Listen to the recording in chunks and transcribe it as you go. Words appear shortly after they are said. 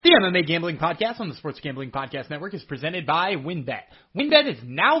The MMA Gambling Podcast on the Sports Gambling Podcast Network is presented by WynnBET. WynnBET is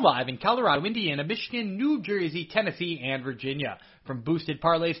now live in Colorado, Indiana, Michigan, New Jersey, Tennessee, and Virginia. From boosted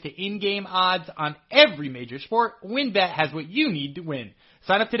parlays to in-game odds on every major sport, WynnBET has what you need to win.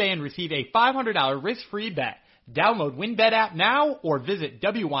 Sign up today and receive a $500 risk-free bet. Download WynnBET app now or visit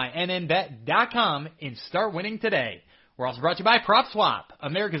WYNNBet.com and start winning today. We're also brought to you by PropSwap,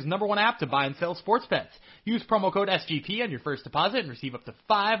 America's #1 app to buy and sell sports bets. Use promo code SGP on your first deposit and receive up to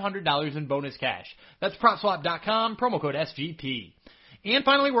 $500 in bonus cash. That's PropSwap.com, promo code SGP. And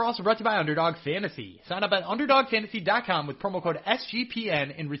finally, we're also brought to you by Underdog Fantasy. Sign up at UnderdogFantasy.com with promo code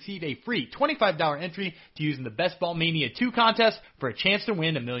SGPN and receive a free $25 entry to use in the Best Ball Mania 2 contest for a chance to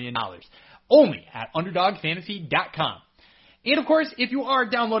win $1 million. Only at UnderdogFantasy.com. And, of course, if you are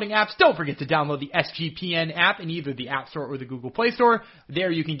downloading apps, don't forget to download the SGPN app in either the App Store or the Google Play Store. There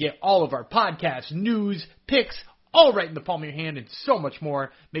you can get all of our podcasts, news, picks, all right in the palm of your hand, and so much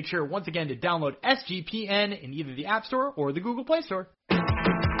more. Make sure, once again, to download SGPN in either the App Store or the Google Play Store.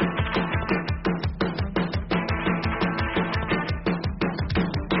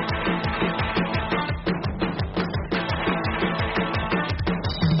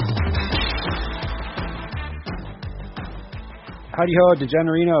 Howdy ho,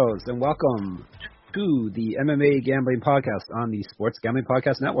 DeGenerinos, and welcome to the MMA Gambling Podcast on the Sports Gambling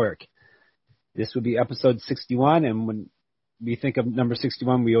Podcast Network. This will be episode 61, and when we think of number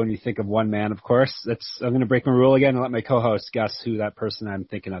 61, we only think of one man, of course. I'm going to break my rule again and let my co-host guess who that person I'm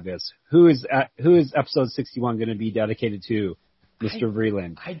thinking of is. Who is episode 61 going to be dedicated to, Mr.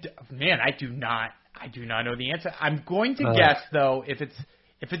 Vreeland? I do not know the answer. I'm going to guess, though, if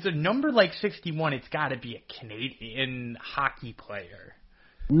it's a number like 61, it's got to be a Canadian hockey player.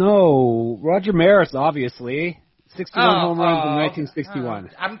 No, Roger Maris, obviously. 61 home runs in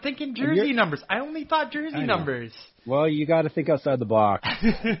 1961. I'm thinking jersey numbers. I only thought jersey numbers. Well, you got to think outside the box.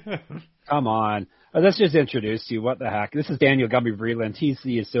 Come on. Let's just introduce you. What the heck? This is Daniel Gumby Vreeland. He's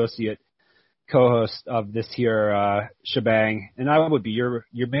the associate co-host of this here shebang, and I would be your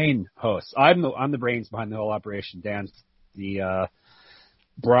main host. I'm the brains behind the whole operation. Dan's the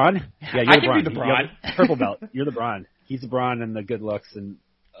brawn. Yeah, you're the brawn. Be the brawn. You're purple belt. You're the brawn. He's the brawn and the good looks and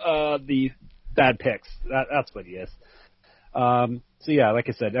the bad picks. That's what he is. So yeah, like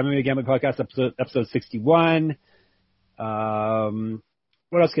I said, MMA Gambling Podcast episode 61.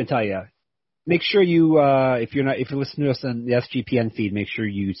 What else can I tell you? Make sure you, if you're listening to us on the SGPN feed, make sure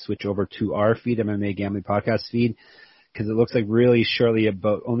you switch over to our feed, MMA Gambling Podcast feed, because it looks like really shortly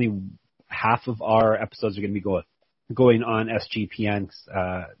about only half of our episodes are going to be going on SGPN.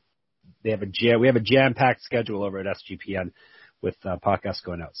 We have a jam-packed schedule over at SGPN with podcasts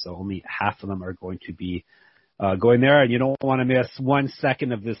going out, so only half of them are going to be going there, and you don't want to miss 1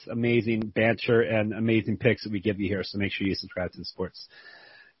 second of this amazing banter and amazing picks that we give you here, so make sure you subscribe to the sports.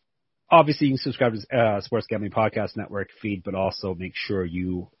 Obviously, you can subscribe to Sports Gambling Podcast Network feed, but also make sure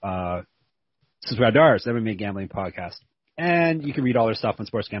you subscribe to ours, MMA Gambling Podcast. And you can read all our stuff on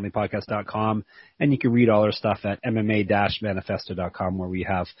sportsgamblingpodcast.com, and you can read all our stuff at MMA-manifesto.com, where we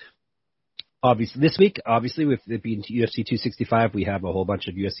have, obviously, this week, with it being UFC 265, we have a whole bunch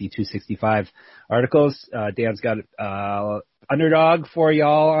of UFC 265 articles. Dan's got Underdog for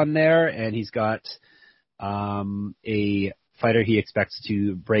y'all on there, and he's got a fighter he expects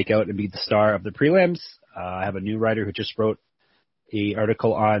to break out and be the star of the prelims. I have a new writer who just wrote an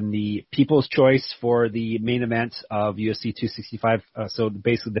article on the people's choice for the main event of UFC 265. So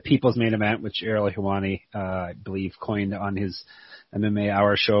basically the people's main event, which Ariel Helwani, I believe, coined on his MMA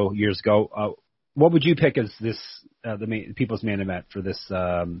Hour show years ago. What would you pick as the people's main event for this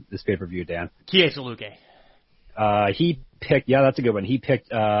pay-per-view, Dan? Chiesa Luque. He picked, yeah, that's a good one. He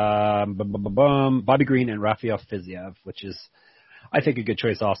picked Bobby Green and Rafael Fiziev, which is, I think, a good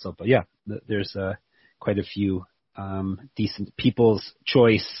choice also. But yeah, there's quite a few decent people's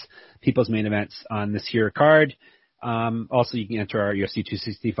main events on this here card. Also, you can enter our UFC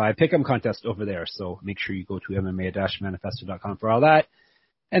 265 Pick'em contest over there. So make sure you go to MMA-manifesto.com for all that.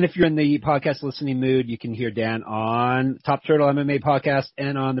 And if you're in the podcast listening mood, you can hear Dan on Top Turtle MMA podcast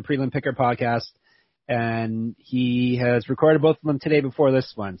and on the Prelim Picker podcast. And he has recorded both of them today before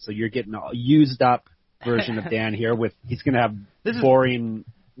this one. So you're getting a used up version of Dan here he's going to have boring,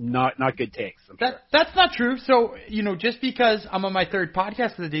 not good takes. That's not true. So, just because I'm on my third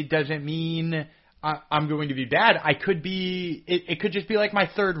podcast of the day doesn't mean I'm going to be bad. It could just be like my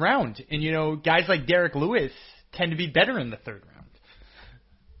third round. And, guys like Derek Lewis tend to be better in the third round.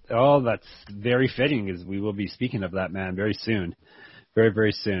 Oh, that's very fitting, as we will be speaking of that man very soon. Very,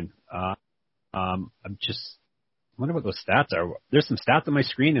 very soon. I'm just wonder what those stats are. There's some stats on my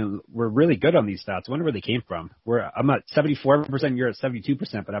screen, and we're really good on these stats. I wonder where they came from. I'm at 74%, you're at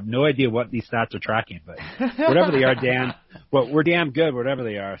 72%, but I have no idea what these stats are tracking. But whatever they are, Dan, well, we're damn good, whatever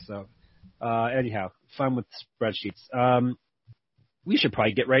they are. So anyhow, fun with spreadsheets. We should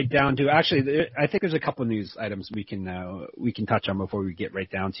probably get right down to, actually, I think there's a couple of news items we can touch on before we get right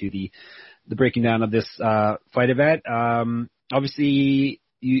down to the breaking down of this fight event. Obviously,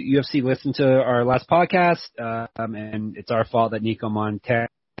 UFC listened to our last podcast, and it's our fault that Nico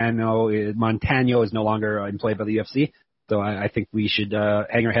Montano is no longer employed by the UFC. So I think we should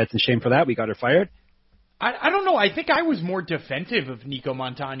hang our heads in shame for that. We got her fired. I don't know. I think I was more defensive of Nico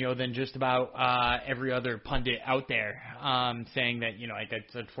Montano than just about every other pundit out there, saying that, like,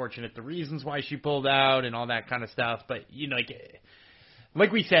 it's unfortunate the reasons why she pulled out and all that kind of stuff. But,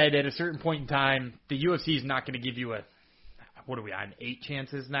 like we said, at a certain point in time, the UFC is not going to give you what are we on, 8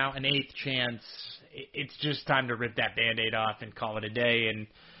 chances now? An 8th chance. It's just time to rip that Band-Aid off and call it a day. And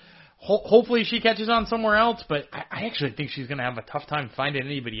hopefully she catches on somewhere else, but I actually think she's going to have a tough time finding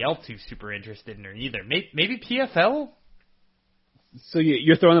anybody else who's super interested in her either. Maybe PFL? So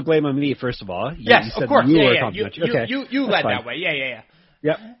you're throwing the blame on me, first of all. Yes, you said of course. You led that way. Yeah.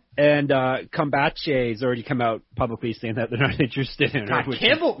 Yep. And Combache has already come out publicly saying that they're not interested in her.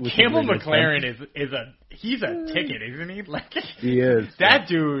 Campbell McLaren he's a ticket, isn't he? Like, he is. That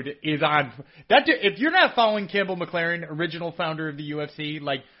dude is on. That dude, if you're not following Campbell McLaren, original founder of the UFC,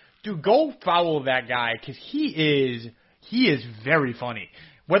 like, dude, go follow that guy, because he is very funny.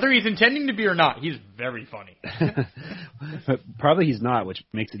 Whether he's intending to be or not, he's very funny. Probably he's not, which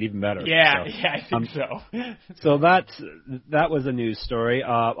makes it even better. Yeah, I think so. So that was a news story.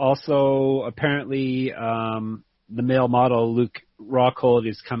 Also, apparently, the male model Luke Rockhold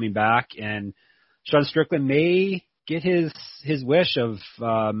is coming back, and Sean Strickland may get his wish of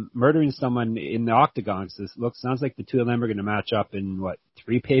murdering someone in the octagon. So sounds like the two of them are going to match up in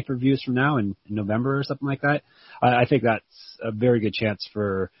 3 pay-per-views from now in November or something like that. I think that's a very good chance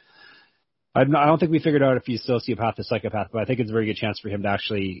for. I don't think we figured out if he's sociopath or psychopath, but I think it's a very good chance for him to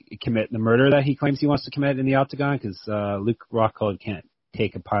actually commit the murder that he claims he wants to commit in the octagon, because Luke Rockhold can't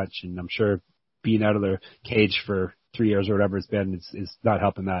take a punch, and I'm sure being out of the cage for 3 years or whatever it's been is not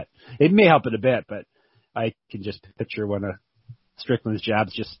helping that. It may help it a bit, but I can just picture one of Strickland's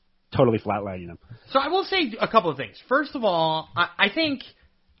jabs just totally flatlining him. So I will say a couple of things. First of all, I think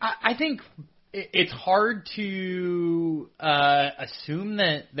it's hard to assume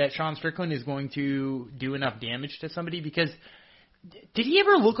that Sean Strickland is going to do enough damage to somebody, because did he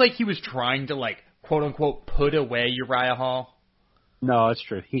ever look like he was trying to, like, quote unquote put away Uriah Hall? No, that's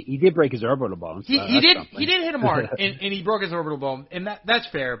true. He did break his orbital bone. So he did hit him hard, and he broke his orbital bone, and that's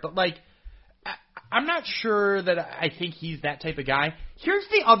fair. But, like, I'm not sure that I think he's that type of guy. Here's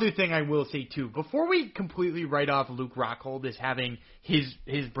the other thing I will say, too. Before we completely write off Luke Rockhold as having his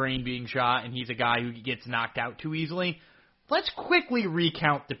brain being shot and he's a guy who gets knocked out too easily, let's quickly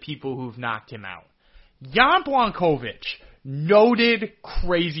recount the people who've knocked him out. Jan Blachowicz, noted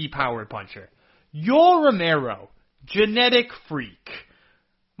crazy power puncher. Yoel Romero, genetic freak.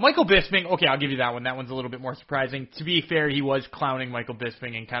 Michael Bisping, okay, I'll give you that one. That one's a little bit more surprising. To be fair, he was clowning Michael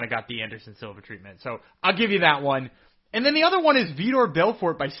Bisping and kind of got the Anderson Silva treatment. So I'll give you that one. And then the other one is Vitor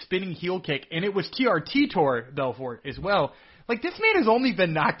Belfort by spinning heel kick, and it was TR Belfort as well. Like, this man has only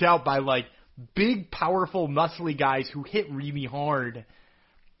been knocked out by, like, big, powerful, muscly guys who hit really hard.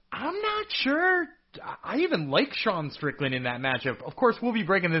 I'm not sure I even like Sean Strickland in that matchup. Of course, we'll be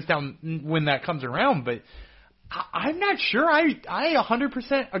breaking this down when that comes around, but I'm not sure I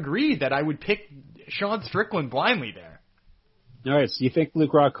 100% agree that I would pick Sean Strickland blindly there. All right, so you think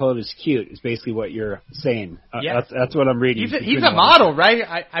Luke Rockhold is cute is basically what you're saying. Yeah. That's what I'm reading. He's a model,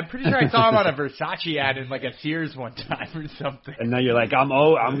 right? I'm pretty sure I saw him on a Versace ad in like a Sears one time or something. And now you're like, I'm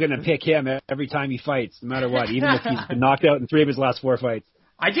going to pick him every time he fights, no matter what, even if he's been knocked out in 3 of his last 4 fights.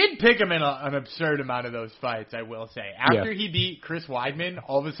 I did pick him in an absurd amount of those fights, I will say. After he beat Chris Weidman,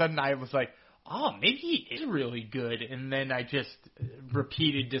 all of a sudden I was like, oh, maybe he is really good. And then I just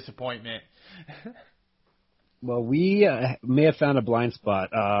repeated disappointment. Well, we may have found a blind spot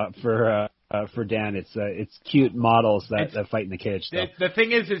for Dan. It's cute models that fight in the cage. The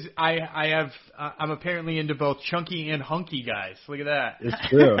thing is I'm apparently into both chunky and hunky guys. Look at that. It's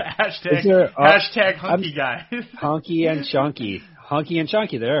true. hashtag hunky guys. Hunky and chunky. Hunky and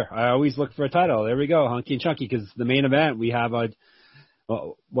chunky there. I always look for a title. There we go, hunky and chunky, because the main event we have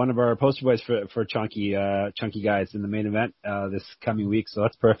one of our poster boys for chunky guys in the main event this coming week. So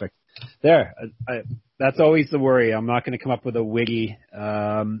that's perfect. There. That's always the worry. I'm not going to come up with a witty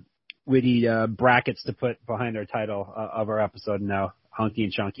brackets to put behind our title of our episode. Now, hunky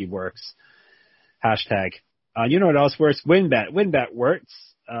and chunky works. Hashtag. You know what else works? WinBet. WinBet works.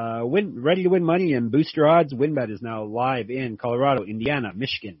 Ready to win money and boost your odds. WinBet is now live in Colorado, Indiana,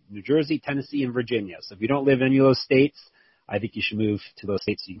 Michigan, New Jersey, Tennessee, and Virginia. So if you don't live in any of those states, I think you should move to those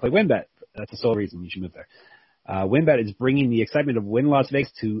states so you can play WinBet. That's the sole reason you should move there. WinBet is bringing the excitement of Win Las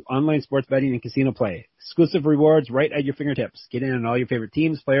Vegas to online sports betting and casino play. Exclusive rewards right at your fingertips. Get in on all your favorite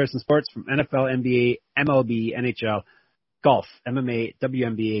teams, players, and sports from NFL, NBA, MLB, NHL, golf, MMA,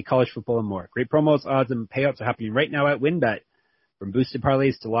 WNBA, college football, and more. Great promos, odds, and payouts are happening right now at WinBet. From boosted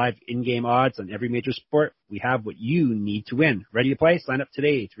parlays to live in-game odds on every major sport, we have what you need to win. Ready to play? Sign up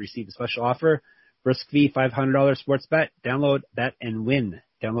today to receive a special offer. Risk fee $500 sports bet. Download, bet, and win.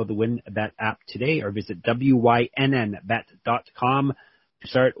 Download the WinBet app today or visit wynnbet.com to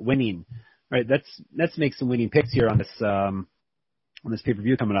start winning. All right, let's make some winning picks here on this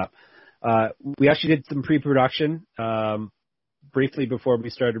pay-per-view coming up. We actually did some pre-production briefly before we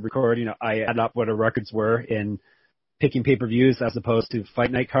started recording. I added up what our records were in picking pay-per-views as opposed to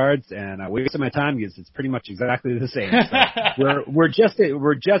fight night cards, and I wasted my time because it's pretty much exactly the same. So we're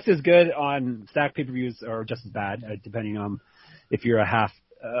just as good on stacked pay-per-views, or just as bad, depending on if you're a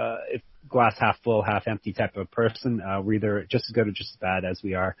if glass half full, half empty type of person. We're either just as good or just as bad as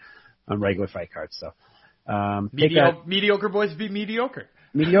we are on regular fight cards. So mediocre boys be mediocre.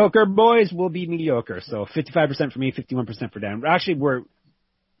 Mediocre boys will be mediocre. So 55% for me, 51% for Dan. Actually, we're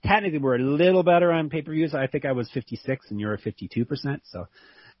a little better on pay-per-views. I think I was 56 and you're at 52%. So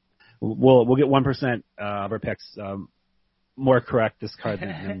we'll get 1% of our picks more correct this card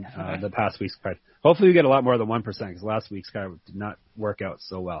than the past week's card. Hopefully we get a lot more than 1% because last week's card did not work out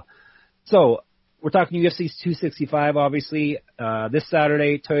so well. So we're talking UFC 265, obviously. This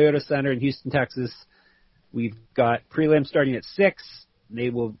Saturday, Toyota Center in Houston, Texas. We've got prelims starting at 6. They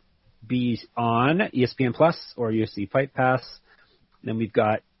will be on ESPN Plus or UFC Fight Pass. Then we've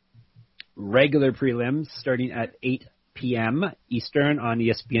got regular prelims starting at 8 p.m. Eastern on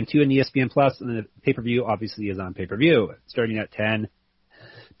ESPN2 and ESPN Plus, and the pay-per-view obviously is on pay-per-view starting at 10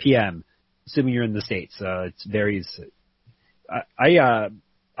 p.m. Assuming you're in the States, it varies.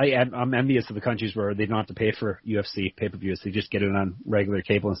 I'm envious of the countries where they don't have to pay for UFC pay-per-views; they just get it on regular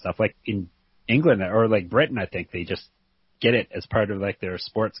cable and stuff. Like in England or like Britain, I think they just get it as part of like their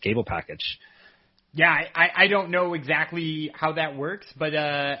sports cable package. Yeah, I don't know exactly how that works, but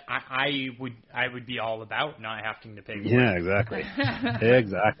I would be all about not having to pay for it. Yeah, exactly.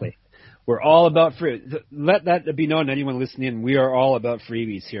 Exactly. We're all about free. Let that be known to anyone listening. We are all about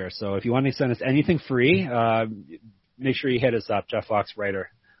freebies here. So if you want to send us anything free, make sure you hit us up, Jeff Fox Writer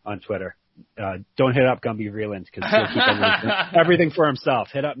on Twitter. Don't hit up Gumby Vreeland because he'll keep everything for himself.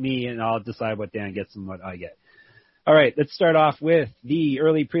 Hit up me and I'll decide what Dan gets and what I get. All right, let's start off with the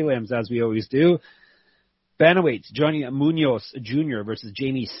early prelims as we always do. Bantamweights, Johnny Munoz Jr. versus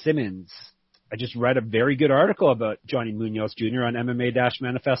Jamie Simmons. I just read a very good article about Johnny Munoz Jr. on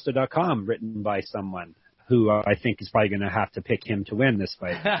MMA-manifesto.com, written by someone who I think is probably going to have to pick him to win this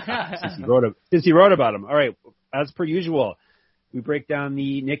fight since he wrote about him. All right, as per usual, we break down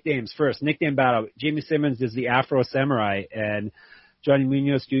the nicknames first. Nickname battle. Jamie Simmons is the Afro Samurai, and Johnny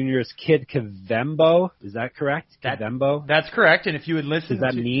Munoz Jr. is Kid Kivembo. Is that correct? Kivembo? That's correct. And if you would listen,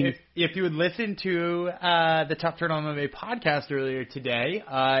 if you would listen to the Top Turtle MMA podcast earlier today,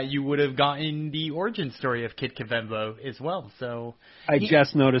 you would have gotten the origin story of Kid Kivembo as well. So I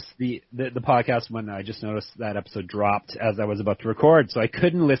just noticed the podcast when I just noticed that episode dropped as I was about to record, so I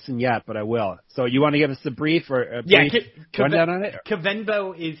couldn't listen yet, but I will. So you want to give us a brief rundown on it?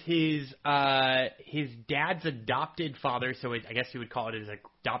 Kivembo is his dad's adopted father, so I guess you would call it his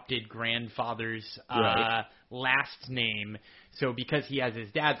adopted grandfather's last name. So because he has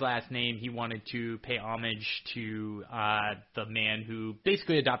his dad's last name, he wanted to pay homage to the man who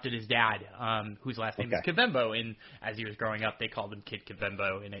basically adopted his dad, whose last name is Kivembo. And as he was growing up, they called him Kid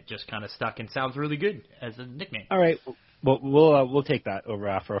Kivembo, and it just kind of stuck and sounds really good as a nickname. All right. Well, we'll take that over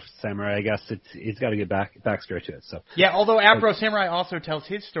Afro Samurai. I guess it's got a good backstory to it. So yeah, although Afro Samurai also tells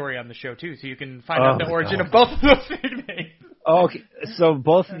his story on the show too, so you can find out the origin of both of those nicknames. Okay, so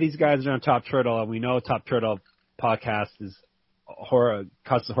both of these guys are on Top Turtle, and we know Top Turtle podcast is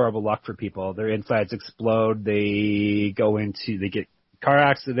causes horrible luck for people. Their insides explode. They get car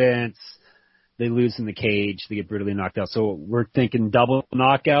accidents. They lose in the cage. They get brutally knocked out. So we're thinking double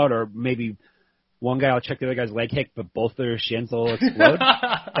knockout, or maybe one guy will check the other guy's leg kick, but both their shins will explode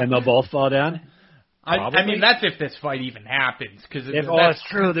and they'll both fall down. I mean, that's if this fight even happens. That's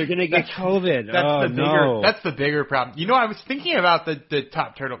true. They're going to get COVID. That's the bigger problem. You know, I was thinking about the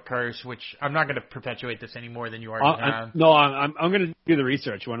Top Turtle curse, which I'm not going to perpetuate this any more than you already have. No, I'm going to do the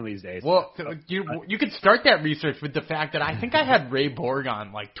research one of these days. Well, you could start that research with the fact that I think I had Ray Borg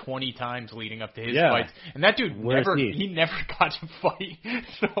on like 20 times leading up to his fights, and that dude never got to fight.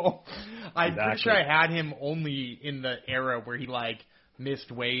 So I'm pretty sure I had him only in the era where he like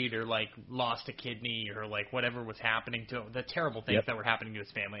missed weight or like lost a kidney or like whatever was happening to him, the terrible things that were happening to his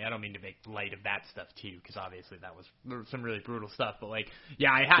family. I don't mean to make light of that stuff too, because obviously there was some really brutal stuff. But like,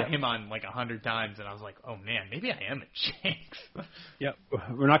 yeah, I had him on like 100 times, and I was like, oh man, maybe I am a jinx. Yep,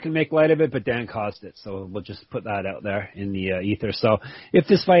 we're not going to make light of it, but Dan caused it, so we'll just put that out there in the ether. So if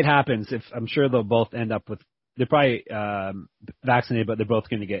this fight happens, I'm sure they'll both end up with, they're probably vaccinated, but they're both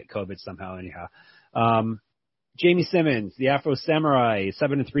going to get COVID somehow anyhow. Jamie Simmons, the Afro Samurai,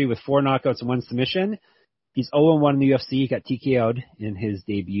 7-3 with 4 knockouts and 1 submission. He's 0-1 in the UFC. He got TKO'd in his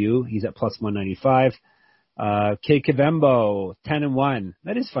debut. He's at plus 195. Kid Kivembo, 10-1.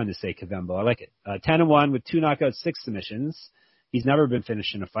 That is fun to say, Kivembo. I like it. 10-1 with 2 knockouts, 6 submissions. He's never been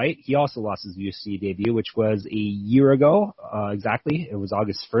finished in a fight. He also lost his UFC debut, which was a year ago, exactly. It was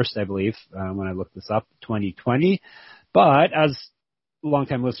August 1st, I believe, when I looked this up, 2020. But as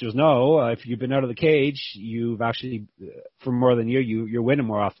long-time listeners know, if you've been out of the cage, you've actually, for more than a year, you're winning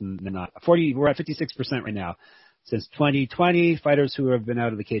more often than not. We're at 56% right now. Since 2020, fighters who have been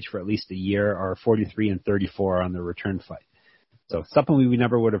out of the cage for at least a year are 43 and 34 on their return fight. So something we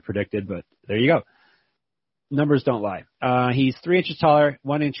never would have predicted, but there you go. Numbers don't lie. He's 3 inches taller,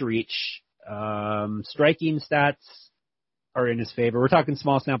 1 inch reach. Striking stats are in his favor. We're talking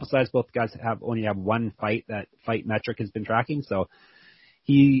small sample size. Both guys only have one fight. That fight metric has been tracking, so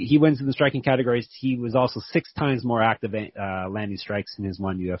he wins in the striking categories. He was also 6 times more active landing strikes in his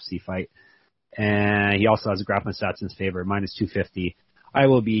one UFC fight. And he also has a grappling stats in his favor, minus 250. I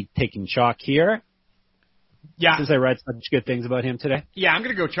will be taking chalk here. Yeah. Since I read such good things about him today. Yeah, I'm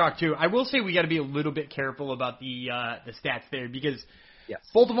going to go chalk too. I will say we got to be a little bit careful about the stats there because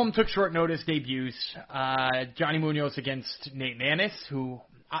both of them took short notice debuts. Johnny Munoz against Nate Maness, who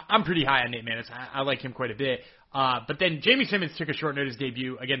I'm pretty high on Nate Maness. I like him quite a bit. But then Jamie Simmons took a short notice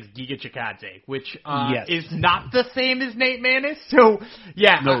debut against Giga Chikadze, which is not the same as Nate Maness. So,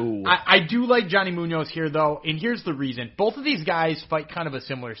 yeah, no. I do like Johnny Munoz here, though, and here's the reason. Both of these guys fight kind of a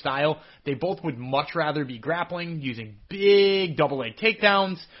similar style. They both would much rather be grappling using big double-leg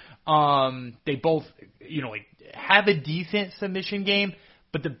takedowns. They both, have a decent submission game.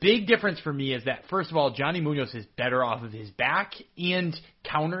 But the big difference for me is that, first of all, Johnny Munoz is better off of his back and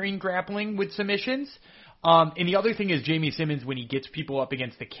countering grappling with submissions. And the other thing is Jamie Simmons, when he gets people up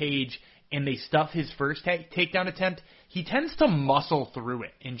against the cage and they stuff his first takedown attempt, he tends to muscle through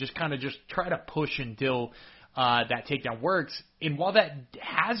it and just kind of try to push until that takedown works. And while that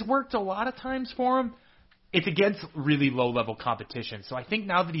has worked a lot of times for him, it's against really low-level competition. So I think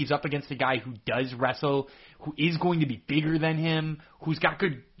now that he's up against a guy who does wrestle, who is going to be bigger than him, who's got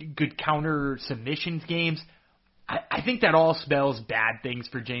good counter submissions games, I think that all spells bad things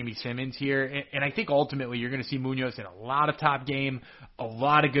for Jamie Simmons here, and I think ultimately you're going to see Munoz in a lot of top game, a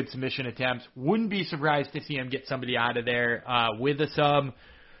lot of good submission attempts. Wouldn't be surprised to see him get somebody out of there with a sub.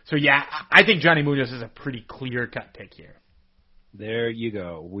 So, yeah, I think Johnny Munoz is a pretty clear-cut pick here. There you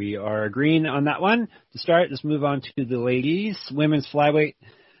go. We are agreeing on that one. To start, let's move on to the ladies. Women's flyweight,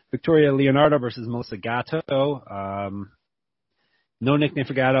 Victoria Leonardo versus Melissa Gatto. No nickname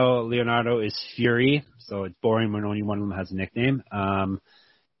for Gatto. Leonardo is Fury, so it's boring when only one of them has a nickname.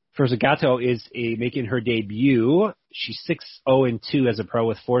 First, Gatto is making her debut. She's 6-0-2 as a pro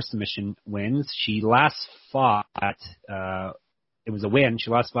with 4 submission wins. She last fought it was a win. She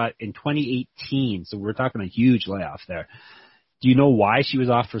last fought in 2018, so we're talking a huge layoff there. Do you know why she was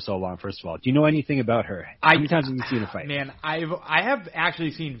off for so long, first of all? Do you know anything about her? How many times have you seen her fight? Man, I have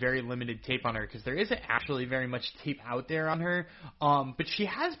actually seen very limited tape on her because there isn't actually very much tape out there on her. But she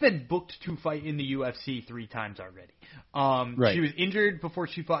has been booked to fight in the UFC 3 times already. Right. She was injured before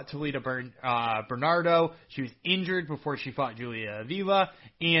she fought Talita Bernardo. She was injured before she fought Julia Avila.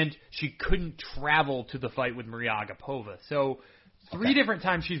 And she couldn't travel to the fight with Maria Agapova. So 3 different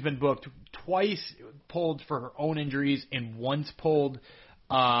times she's been booked, twice pulled for her own injuries, and once pulled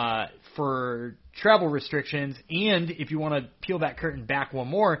for travel restrictions. And if you want to peel that curtain back one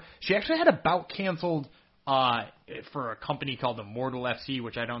more, she actually had a bout canceled for a company called Immortal FC,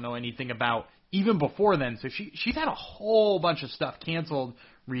 which I don't know anything about, even before then. So she's had a whole bunch of stuff canceled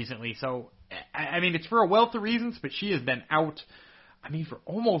recently. So, I mean, it's for a wealth of reasons, but she has been out, for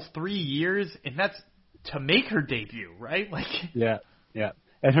almost 3 years, and that's to make her debut, right? Yeah.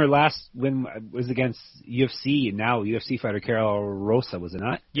 And her last win was against UFC, now UFC fighter Carol Rosa, was it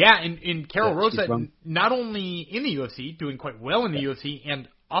not? Yeah, and Carol Rosa, not only in the UFC, doing quite well in the UFC, and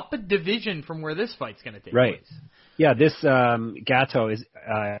up a division from where this fight's going to take place. Yeah, this Gatto is,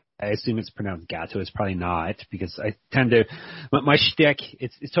 I assume it's pronounced Gatto, it's probably not, because I tend to, my shtick,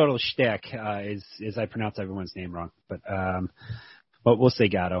 it's total shtick, is I pronounce everyone's name wrong. But we'll say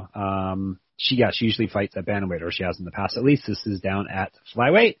Gatto. She usually fights at bantamweight, or she has in the past at least. This is down at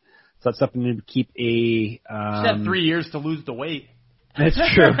flyweight. So that's something to keep a... She's had 3 years to lose the weight. That's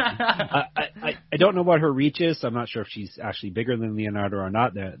true. I don't know what her reach is, so I'm not sure if she's actually bigger than Leonardo or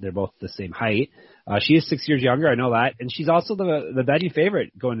not. They're both the same height. She is 6 years younger, I know that. And she's also the betting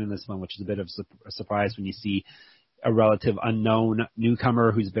favorite going in this one, which is a bit of a surprise when you see a relative unknown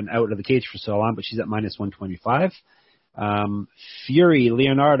newcomer who's been out of the cage for so long, but she's at minus 125. Fury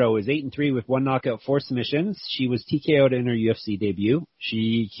Leonardo is 8-3 with 1 knockout, 4 submissions. She was TKO'd in her UFC debut.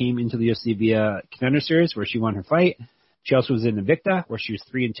 She came into the UFC via Contender Series, where she won her fight. She also was in Invicta, where she was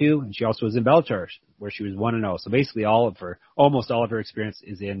 3-2, and she also was in Bellator, where she was 1-0. So basically, almost all of her experience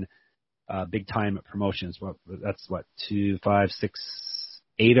is in big time promotions. That's 2, 5, 6,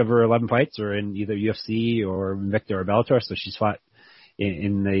 8 of her 11 fights are in either UFC or Invicta or Bellator. So she's fought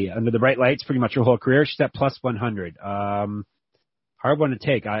under the bright lights pretty much her whole career. She's at plus 100. Hard one to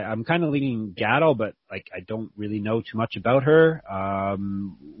take. I'm kind of leaning Gatto, but I don't really know too much about her.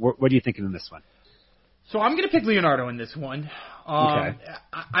 What are you thinking in this one? So I'm going to pick Leonardo in this one. Okay.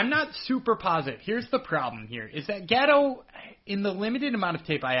 I'm not super positive. Here's the problem here, is that Gatto, in the limited amount of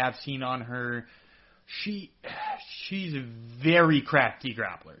tape I have seen on her, she's a very crafty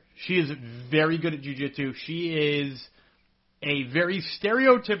grappler. She is very good at jiu-jitsu. She is a very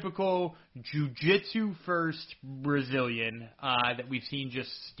stereotypical jiu-jitsu first Brazilian that we've seen just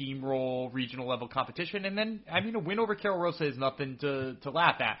steamroll regional level competition. And then, a win over Carol Rosa is nothing to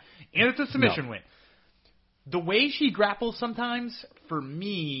laugh at. And it's a submission win. The way she grapples sometimes, for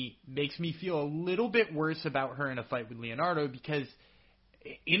me, makes me feel a little bit worse about her in a fight with Leonardo, because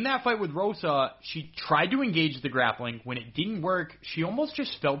in that fight with Rosa, she tried to engage the grappling. When it didn't work, she almost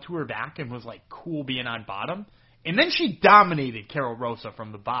just fell to her back and was cool being on bottom. And then she dominated Carol Rosa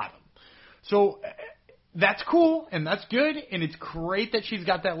from the bottom. So that's cool, and that's good, and it's great that she's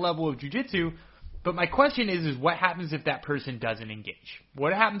got that level of jiu-jitsu. But my question is what happens if that person doesn't engage?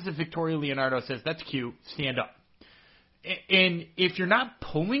 What happens if Victoria Leonardo says, that's cute, stand up? And if you're not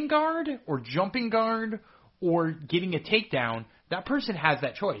pulling guard or jumping guard or getting a takedown, that person has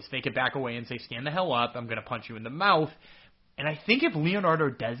that choice. They could back away and say, stand the hell up, I'm going to punch you in the mouth. And I think if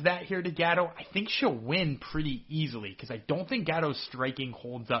Leonardo does that here to Gatto, I think she'll win pretty easily, because I don't think Gatto's striking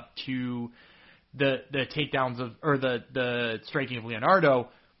holds up to the takedowns or the striking of Leonardo.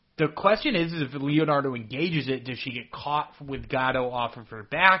 The question is if Leonardo engages it, does she get caught with Gatto off of her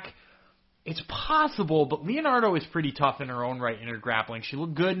back? It's possible, but Leonardo is pretty tough in her own right in her grappling. She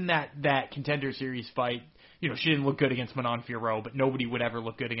looked good in that Contender Series fight. She didn't look good against Manon Fiorot, but nobody would ever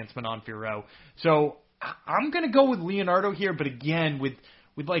look good against Manon Fiorot. So I'm going to go with Leonardo here, but again, with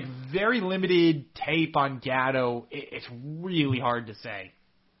very limited tape on Gatto, it's really hard to say.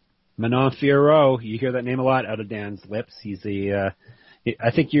 Manon Fiorot, you hear that name a lot out of Dan's lips. He's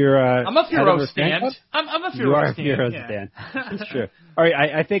I think you're I'm a Fiorot stan. I'm a Fiorot stan. You are a Fiorot stan. That's true. All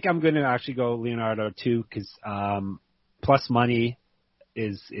right, I think I'm going to actually go Leonardo too, because plus money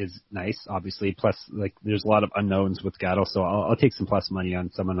is nice, obviously. Plus, there's a lot of unknowns with Gatto, so I'll take some plus money on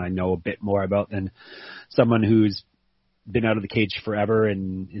someone I know a bit more about than someone who's been out of the cage forever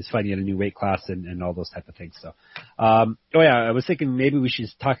and is fighting at a new weight class and all those type of things. So, I was thinking maybe we should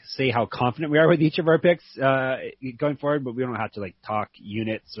say how confident we are with each of our picks going forward, but we don't have to talk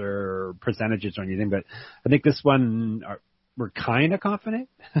units or percentages or anything. But I think this one we're kind of confident,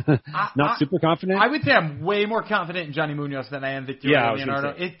 not super confident. I would say I'm way more confident in Johnny Munoz than I am Victoria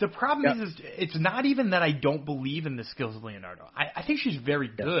Leonardo. The problem is it's not even that I don't believe in the skills of Leonardo. I think she's very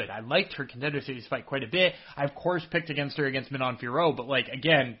good. I liked her Contender Series fight quite a bit. I, of course, picked against her against Manon Fiorot, but,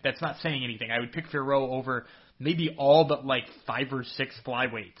 again, that's not saying anything. I would pick Fiorot over maybe all but, 5 or 6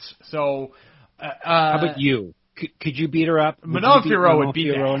 flyweights. So, how about you? Could you beat her up? Manon Fiorot would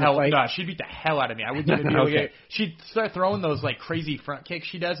beat the hell. No, she'd beat the hell out of me. I wouldn't even be able to get. She'd start throwing those crazy front kicks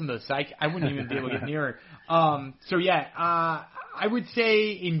she does in those psych. I wouldn't even be able to get near her. I would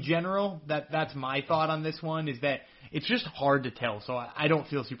say in general that's my thought on this one, is that it's just hard to tell. So I don't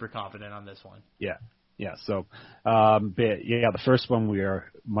feel super confident on this one. Yeah. So, the first one we are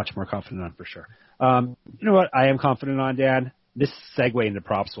much more confident on for sure. You know what? I am confident on, Dan. This segue into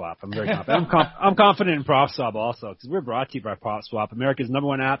Prop Swap. I'm very confident. I'm confident in Prop Swap also, because we're brought to you by Prop Swap, America's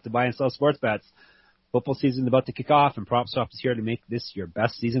 #1 app to buy and sell sports bets. Football season is about to kick off, and PropSwap is here to make this your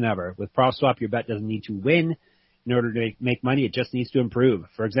best season ever. With PropSwap, your bet doesn't need to win in order to make money. It just needs to improve.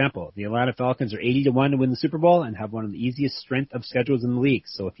 For example, the Atlanta Falcons are 80-1 to win the Super Bowl and have one of the easiest strength of schedules in the league.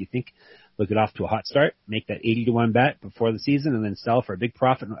 So if you think they'll get off to a hot start, make that 80-1 bet before the season and then sell for a big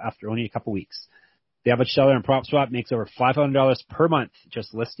profit after only a couple weeks. The average seller on PropSwap makes over $500 per month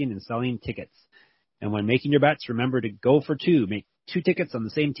just listing and selling tickets. And when making your bets, remember to go for two. Make 2 tickets on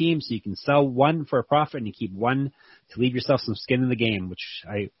the same team so you can sell one for a profit and you keep one to leave yourself some skin in the game, which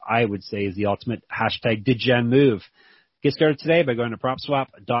I would say is the ultimate #DidGen move. Get started today by going to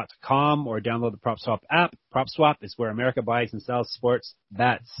PropSwap.com or download the PropSwap app. PropSwap is where America buys and sells sports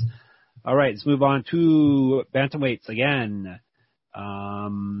bets. All right, let's move on to bantamweights again.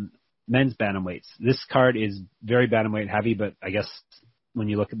 Men's bantamweights. This card is very bantamweight heavy, but I guess when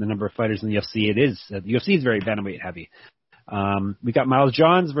you look at the number of fighters in the UFC, it is. The UFC is very bantamweight heavy. We got Miles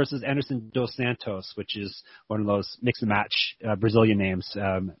Johns versus Anderson Dos Santos, which is one of those mix and match Brazilian names.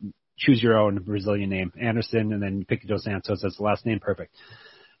 Choose your own Brazilian name, Anderson, and then you pick Dos Santos as the last name. Perfect.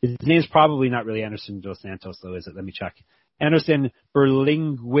 His name's probably not really Anderson Dos Santos, though, is it? Let me check. Anderson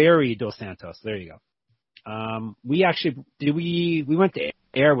Berlingueri Dos Santos. There you go. We went to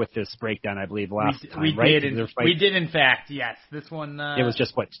air with this breakdown, I believe, last time, right? We did, in fact, yes. This one... it was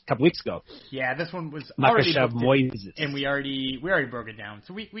just, a couple weeks ago. Yeah, this one was already booked in, and we already broke it down.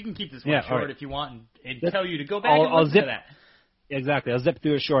 So we can keep this one short if you want and tell you to go back and listen to that. Exactly. I'll zip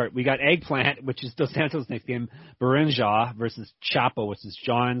through it short. We got Eggplant, which is Dos Santos' nickname, Berenja versus Chapo, which is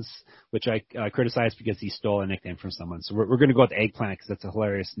John's, which I criticized because he stole a nickname from someone. So we're going to go with Eggplant because that's a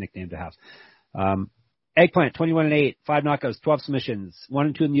hilarious nickname to have. Eggplant, 21-8, 5 knockouts, 12 submissions,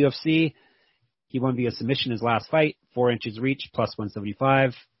 1-2 in the UFC. He won via submission his last fight, 4 inches reach, plus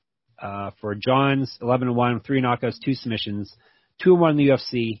 175. For Johns, 11-1, 3 knockouts, 2 submissions, 2-1 in the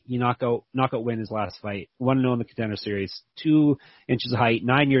UFC. He knockout win his last fight, 1-0 in the Contender Series, 2 inches of height,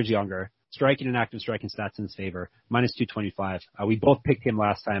 9 years younger, striking and active striking stats in his favor, minus 225. We both picked him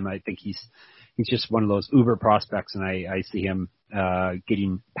last time. I think he's just one of those uber prospects, and I see him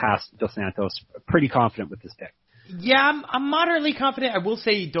getting past Dos Santos. Pretty confident with this pick. Yeah, I'm moderately confident. I will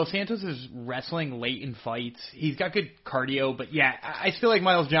say Dos Santos is wrestling late in fights. He's got good cardio, but yeah, I still like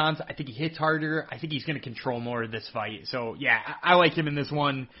Miles Johns. I think he hits harder. I think he's going to control more of this fight. So yeah, I like him in this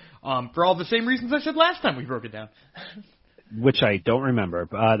one for all the same reasons I said last time we broke it down. Which I don't remember,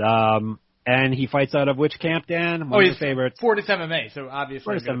 but and he fights out of which camp, Dan? One of your favorites. Fortis MMA, so obviously.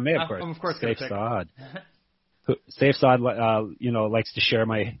 Fortis MMA, of course. I'm of course Safe Sod. Safe Sod, likes to share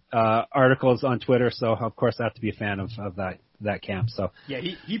my articles on Twitter, so of course I have to be a fan of that camp. So yeah,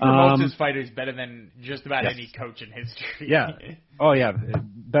 he promotes his fighters better than just about any coach in history. Yeah. Oh yeah,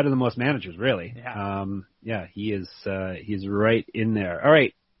 better than most managers, really. Yeah. He's right in there. All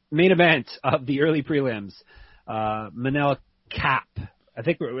right, main event of the early prelims. Manel Cap. I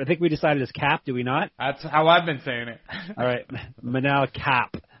think we decided it's Cap, do we not? That's how I've been saying it. All right, Manel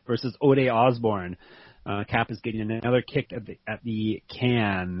Cap versus Ode Osborne. Cap is getting another kick at the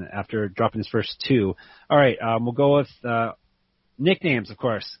can after dropping his first 2. All right, we'll go with nicknames, of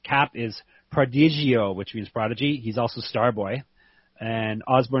course. Cap is Prodigio, which means prodigy. He's also Starboy. And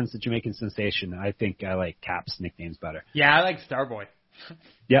Osborne's the Jamaican sensation. I think I like Cap's nicknames better. Yeah, I like Starboy.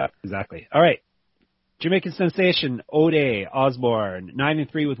 Yeah, exactly. All right. Jamaican sensation, Ode Osborne,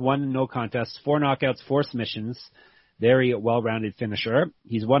 9-3 with 1 no contests, 4 knockouts, 4 submissions. Very well-rounded finisher.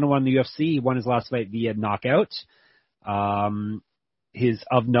 He's 1-1 in the UFC. He won his last fight via knockout. His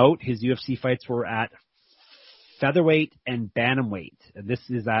UFC fights were at featherweight and bantamweight. This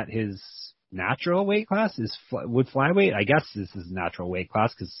is at his natural weight class. Would flyweight? I guess this is natural weight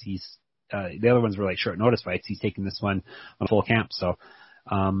class because he's the other ones were like short notice fights. He's taking this one on full camp. So,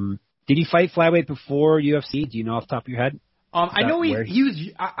 did he fight flyweight before UFC? Do you know off the top of your head? I know he was.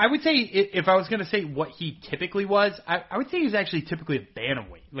 I would say if I was going to say what he typically was, I would say he was actually typically a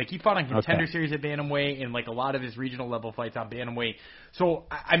bantamweight. Like he fought on Contender Series at bantamweight and like a lot of his regional level fights on bantamweight. So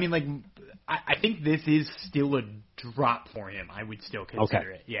I mean, like I think this is still a drop for him. I would still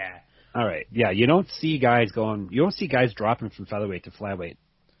consider it. Yeah. All right. Yeah, you don't see guys dropping from featherweight to flyweight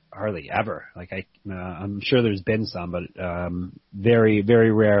hardly ever. Like I'm sure there's been some, but very,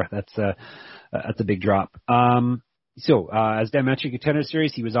 very rare. That's a big drop. So, as Dan mentioned, Contender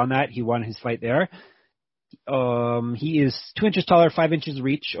Series, he was on that. He won his fight there. He is 2 inches taller, 5 inches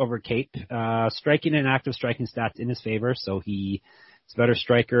reach over Cape. Striking and active striking stats in his favor, so he's a better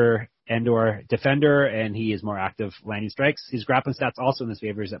striker and or defender, and he is more active landing strikes. His grappling stats also in his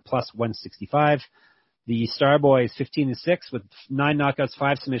favor is at plus 165. The Starboy is 15-6 with 9 knockouts,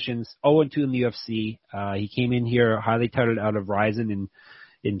 5 submissions, 0-2 in the UFC. He came in here highly touted out of Ryzen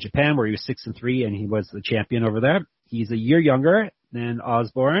in Japan, where he was 6-3, and he was the champion over there. He's a year younger than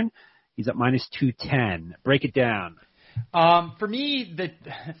Osborne. He's at minus 210. Break it down. For me,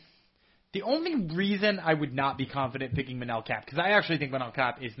 the only reason I would not be confident picking Manel Kape, because I actually think Manel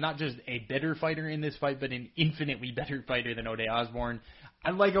Kape is not just a better fighter in this fight, but an infinitely better fighter than Ode Osborne.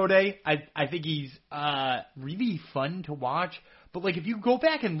 I like Ode. I think he's really fun to watch. But like, if you go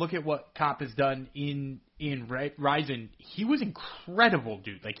back and look at what Kape has done in Rizin, he was incredible,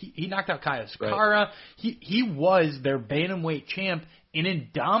 dude. Like, he knocked out Kaya Sakara. Right. He was their bantamweight champ in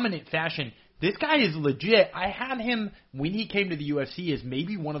dominant fashion. This guy is legit. I had him when he came to the UFC as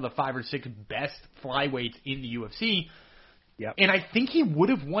maybe one of the 5 or 6 best flyweights in the UFC. Yep. And I think he would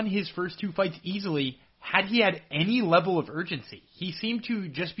have won his first 2 fights easily had he had any level of urgency. He seemed to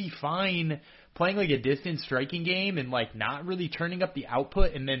just be fine playing like a distance striking game and like not really turning up the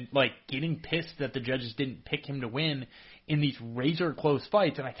output, and then like getting pissed that the judges didn't pick him to win in these razor close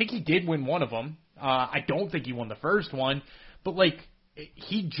fights. And I think he did win one of them. I don't think he won the first one, but like,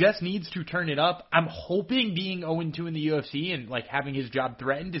 he just needs to turn it up. I'm hoping being 0-2 in the UFC and like having his job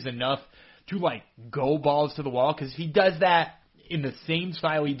threatened is enough to like go balls to the wall, because if he does that in the same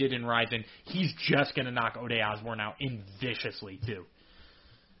style he did in Rizin, he's just going to knock Ode Osborne out viciously too.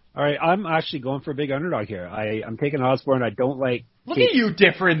 All right, I'm actually going for a big underdog here. I'm taking Osborne. I don't like. Look at you,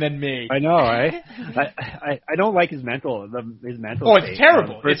 different than me. I know, right? I don't like his mental. His mental. Oh, it's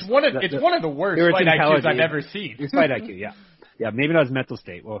terrible. It's one of the worst fight IQs I've ever seen. His fight IQ, yeah. Yeah, maybe not his mental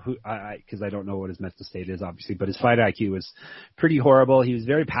state. Well, because I don't know what his mental state is, obviously, but his fight IQ was pretty horrible. He was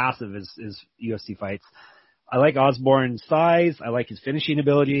very passive as UFC fights. I like Osborne's size. I like his finishing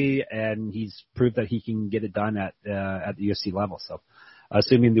ability, and he's proved that he can get it done at the UFC level. So,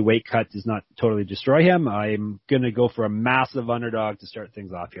 assuming the weight cut does not totally destroy him, I'm going to go for a massive underdog to start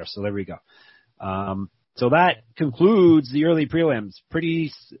things off here. So there we go. So that concludes the early prelims.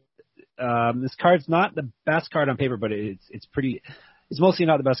 This card's not the best card on paper, but it's mostly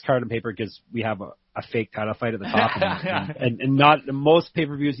not the best card on paper because we have a fake title fight at the top, and not most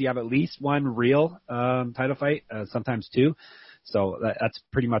pay-per-views you have at least one real title fight, sometimes 2. So that's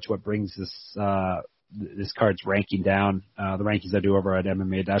pretty much what brings this card's ranking down, the rankings I do over at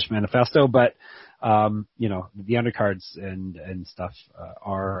MMA-Manifesto, but the undercards and stuff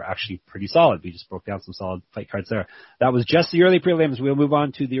are actually pretty solid. We just broke down some solid fight cards there. That was just the early prelims. We'll move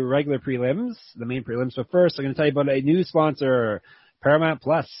on to the regular prelims, the main prelims. But first, I'm going to tell you about a new sponsor, Paramount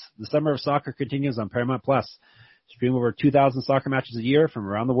Plus. The summer of soccer continues on Paramount Plus. Stream over 2,000 soccer matches a year from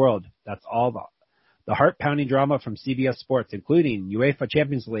around the world. That's all the heart-pounding drama from CBS Sports, including UEFA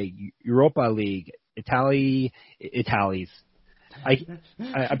Champions League, Europa League, Italy's.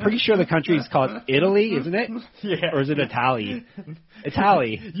 I'm pretty sure the country is called Italy, isn't it? Yeah. Or is it Italy?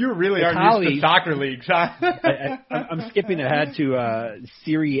 Italy. You really are used to soccer leagues, huh? I'm skipping ahead to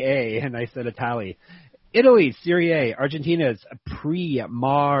Serie A, and I said Italy. Italy, Serie A. Argentina's Prima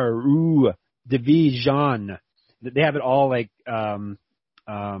Division. They have it all like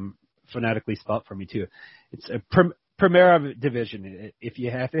phonetically spelled for me too. It's a Primera Division. If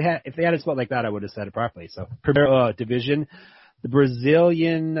they had it spelled like that, I would have said it properly. So Primera Division. The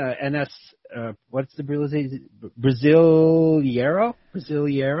Brazilian what's the Brazilian? Brasileiro?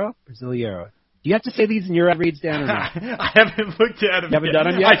 Do you have to say these in your ad reads, Dan, or not? I haven't looked at them. You haven't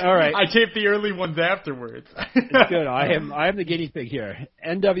done them yet? All right. I taped the early ones afterwards. It's good. I am the guinea pig here.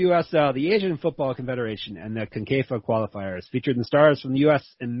 NWSL, the Asian Football Confederation, and the CONCACAF qualifiers featured in stars from the U.S.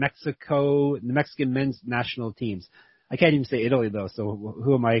 and Mexico, the Mexican men's national teams. I can't even say Italy, though, so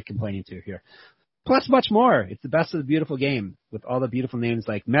who am I complaining to here? Plus much more. It's the best of the beautiful game with all the beautiful names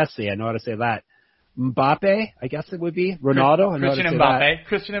like Messi. I know how to say that. Mbappe, I guess it would be. Ronaldo.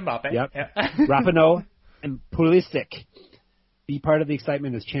 Christian Mbappe. Yep. Rapinoe and Pulisic. Be part of the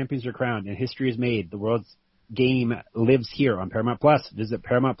excitement as champions are crowned and history is made. The world's game lives here on Paramount Plus. Visit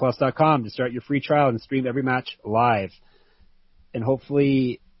ParamountPlus.com to start your free trial and stream every match live. And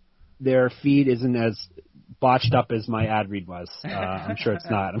hopefully their feed isn't as botched up as my ad read was. I'm sure it's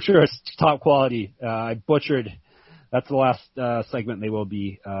not. I'm sure it's top quality. I butchered. That's the last segment they will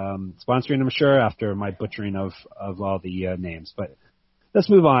be sponsoring, I'm sure, after my butchering of all the names. But let's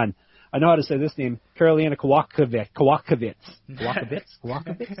move on. I know how to say this name, Karolina Kowalkiewicz.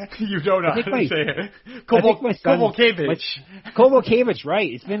 You don't know how to say it. Kowalkiewicz, Kowalkiewicz,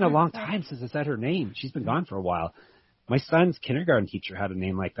 right. It's been a long time since I said her name. She's been gone for a while. My son's kindergarten teacher had a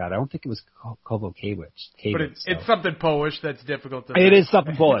name like that. I don't think it was Kovalkiewicz. But it's something Polish that's difficult to It is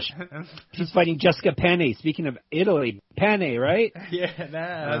something Polish. She's fighting Jessica Penne. Speaking of Italy, Penne, right? Yeah,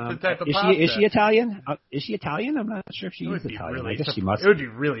 that's the type of Is she Italian? Is she Italian? I'm not sure if she is Italian. I guess she must. It would be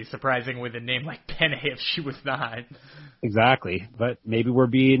really surprising with a name like Penne if she was not. Exactly. But maybe we're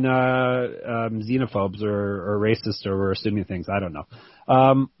being xenophobes or racist, or we're assuming things. I don't know.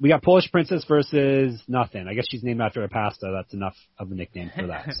 We got Polish Princess versus nothing. I guess she's named after a pasta. That's enough of a nickname for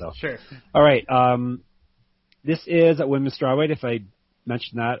that. So Sure. All right. This is at women's strawweight. If I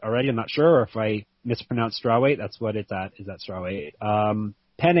mentioned that already, I'm not sure. Or if I mispronounced strawweight, that's what it's at. Is that strawweight?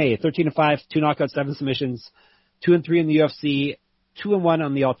 Penne, 13-5, 2 knockouts, 7 submissions, 2-3 in the UFC, 2-1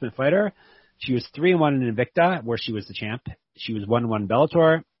 on the Ultimate Fighter. She was 3-1 in Invicta, where she was the champ. She was 1-1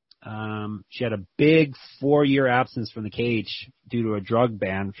 Bellator. She had a big 4-year absence from the cage due to a drug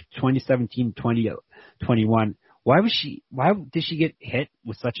ban, 2017-2021. Why did she get hit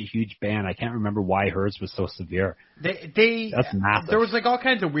with such a huge ban? I can't remember why hers was so severe. That's massive. There was like all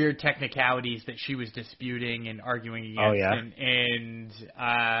kinds of weird technicalities that she was disputing and arguing against. Oh, yeah. And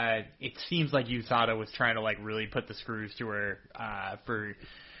it seems like USADA was trying to like really put the screws to her for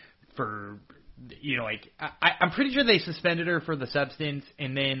like I'm pretty sure they suspended her for the substance,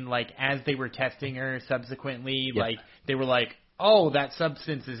 and then like as they were testing her subsequently, like they were like, oh, that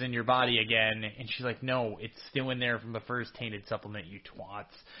substance is in your body again. And she's like, no, it's still in there from the first tainted supplement, you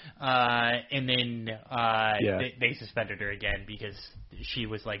twats. And then they suspended her again because she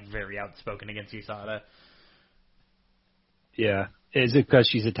was like very outspoken against USADA. Yeah. Is it because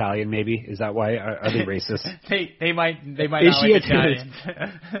she's Italian, maybe? Is that why? Are they racist? they might not like Italians.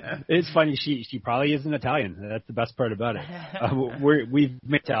 It's funny. She probably isn't Italian. That's the best part about it. We've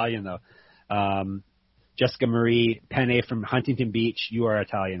made Italian, though. Jessica Marie Penne from Huntington Beach. You are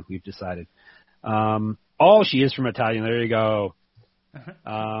Italian. We've decided. She is from Italian. There you go.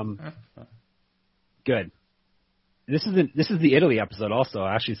 Good. This is the Italy episode also.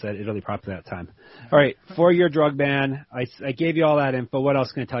 I actually said Italy properly that time. All right, 4-year drug ban. I gave you all that info. What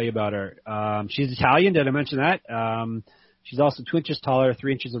else can I tell you about her? She's Italian. Did I mention that? She's also 2 inches taller,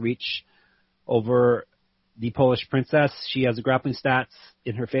 3 inches of reach over the Polish Princess. She has the grappling stats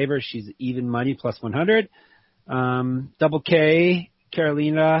in her favor. She's even money plus 100. Double K,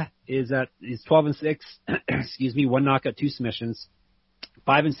 Carolina is 12-6. Excuse me, 1 knockout, 2 submissions,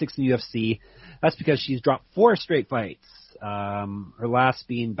 5-6 in the UFC. That's because she's dropped 4 straight fights. Her last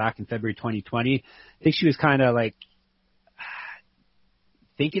being back in February 2020. I think she was kind of like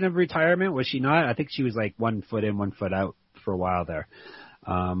thinking of retirement, was she not? I think she was like 1 foot in, 1 foot out for a while there.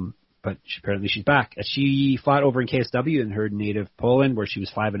 But apparently she's back. She fought over in KSW in her native Poland, where she was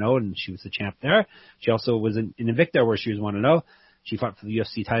 5-0, and she was the champ there. She also was in Invicta, where she was 1-0. She fought for the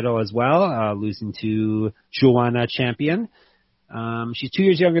UFC title as well, losing to Joanna Champion. She's 2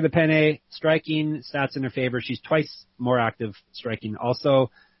 years younger than Penne. Striking stats in her favor. She's twice more active striking. Also,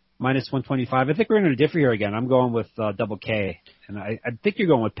 minus 125. I think we're going to differ here again. I'm going with Double K, and I think you're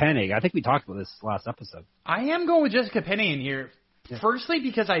going with Penne. I think we talked about this last episode. I am going with Jessica Penne in here. Yeah. Firstly,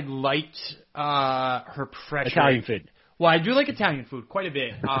 because I liked her pressure. Italian food. Well, I do like Italian food quite a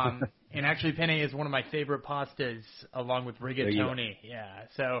bit. And actually, penne is one of my favorite pastas, along with rigatoni. Yeah,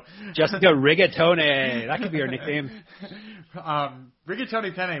 so Jessica Rigatoni. That could be her nickname.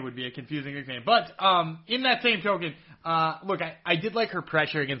 Rigatoni penne would be a confusing nickname. But in that same token, look, I did like her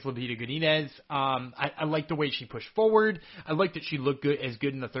pressure against Lupita Godinez. I liked the way she pushed forward. I liked that she looked as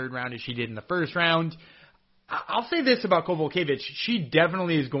good in the third round as she did in the first round. I'll say this about Kovalkiewicz. She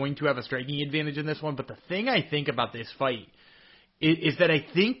definitely is going to have a striking advantage in this one. But the thing I think about this fight is that I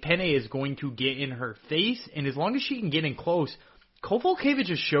think Penne is going to get in her face, and as long as she can get in close, Kovalkiewicz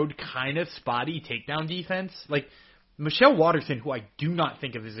has showed kind of spotty takedown defense. Like Michelle Waterson, who I do not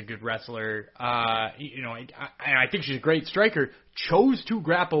think of as a good wrestler, I think she's a great striker, chose to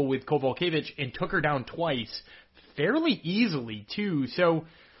grapple with Kovalkiewicz and took her down twice, fairly easily too. So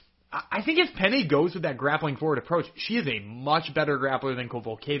I think if Penne goes with that grappling forward approach, she is a much better grappler than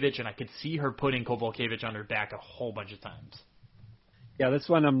Kovalkiewicz, and I could see her putting Kovalkiewicz on her back a whole bunch of times. Yeah, this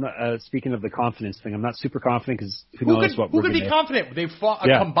one, I'm not, speaking of the confidence thing, I'm not super confident because who knows what we're going to do. Who could be confident? They've fought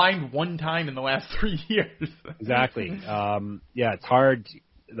combined one time in the last 3 years. Exactly. It's hard.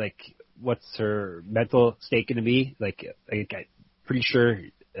 Like, what's her mental state going to be? Like, I'm pretty sure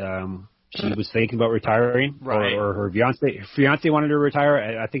she was thinking about retiring, right. or her fiance wanted her to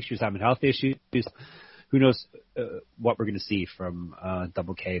retire. I think she was having health issues. Who knows what we're going to see from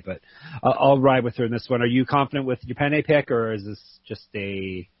Double K, but I'll ride with her in this one. Are you confident with your Penne pick, or is this just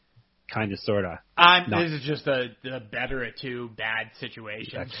a kind of sort of? This is just a better at two bad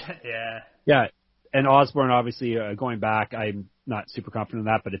situations. Yeah. And Osborne, obviously, going back, I'm not super confident in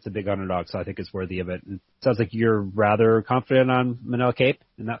that, but it's a big underdog, so I think it's worthy of it. It sounds like you're rather confident on Manel Kape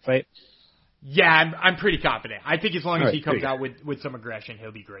in that fight. Yeah, I'm pretty confident. I think as long as he comes out out with some aggression,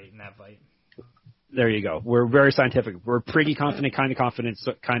 he'll be great in that fight. There you go. We're very scientific. We're pretty confident, kind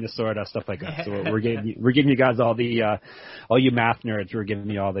of, sort of, stuff like that. So we're giving you guys all you math nerds. We're giving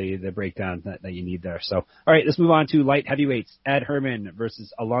you all the breakdowns that you need there. So, all right, let's move on to light heavyweights. Ed Herman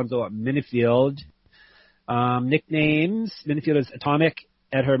versus Alonzo Menifield. Nicknames: Menifield is Atomic.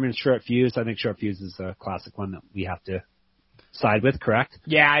 Ed Herman is Short Fuse. I think Short Fuse is a classic one that we have to side with. Correct?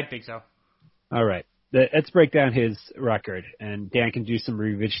 Yeah, I think so. All right. Let's break down his record, and Dan can do some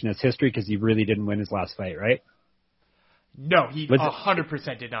revisionist history because he really didn't win his last fight, right? No, he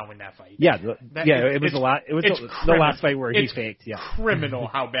 100% did not win that fight. Yeah, it was the last fight where he faked. Yeah, criminal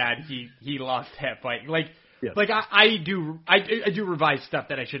how bad he lost that fight. Yes. I do revise stuff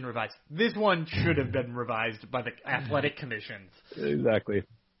that I shouldn't revise. This one should have been revised by the athletic commissions. Exactly.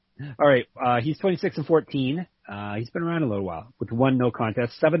 All right, he's 26-14. He's been around a little while with 1 no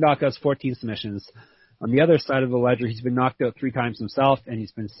contest, 7 knockouts, 14 submissions. On the other side of the ledger, he's been knocked out 3 times himself, and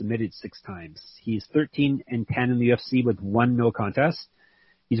he's been submitted 6 times. He's 13-10 in the UFC with 1 no contest.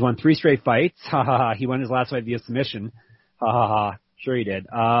 He's won 3 straight fights. Ha ha ha. He won his last fight via submission. Ha ha ha. Sure he did.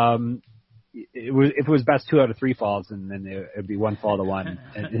 If it was best 2 out of 3 falls, and then it would be 1 fall to 1,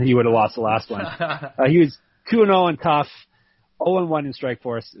 and he would have lost the last one. He was 2-0 and tough, 0-1 in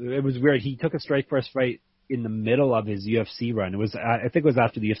Strikeforce. It was weird. He took a Strikeforce fight in the middle of his UFC run. I think it was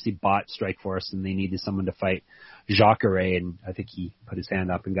after the UFC bought Strikeforce and they needed someone to fight Jacare, and I think he put his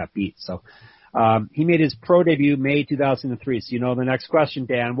hand up and got beat. So he made his pro debut May 2003. So you know the next question,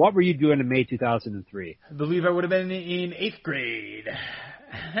 Dan. What were you doing in May 2003? I believe I would have been in 8th grade.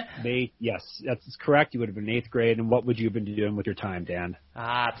 Yes, that's correct. You would have been in 8th grade. And what would you have been doing with your time, Dan?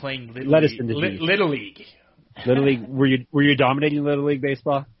 Playing Little League. Little League. Were you dominating Little League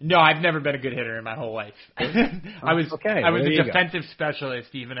baseball? No, I've never been a good hitter in my whole life. I was a defensive specialist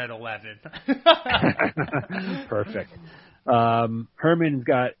even at 11. Perfect.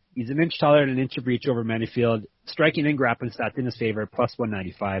 He's an inch taller and an inch of reach over Menifield. Striking and grappling stats in his favor, plus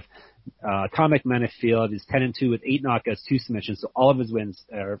 195. Atomic Menifield is 10-2 with 8 knockouts, 2 submissions, so all of his wins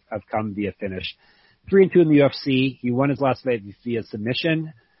have come via finish. 3-2 in the UFC. He won his last fight via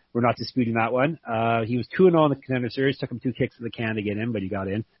submission. We're not disputing that one. He was 2-0 in the Contender Series. Took him 2 kicks to the can to get in, but he got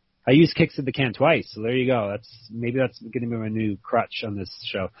in. I used kicks to the can twice, so there you go. Maybe that's going to be my new crutch on this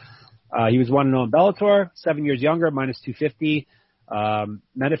show. He was 1-0 in Bellator, 7 years younger, minus 250.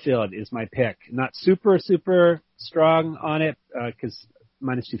 Menifield is my pick. Not super strong on it because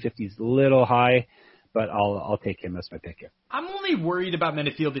minus 250 is a little high, but I'll take him as my pick here. I'm only worried about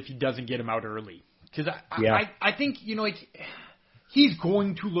Menifield if he doesn't get him out early because I think he's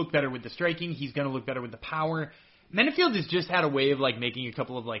going to look better with the striking. He's going to look better with the power. Menifield has just had a way of making a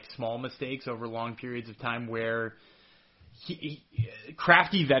couple of small mistakes over long periods of time where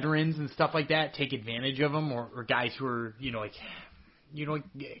crafty veterans and stuff like that take advantage of him, or guys who are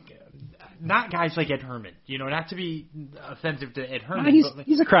not guys like Ed Herman. Not to be offensive to Ed Herman.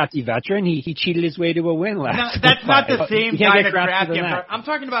 He's a crafty veteran. He cheated his way to a win last. That's not the same kind of crafty. I'm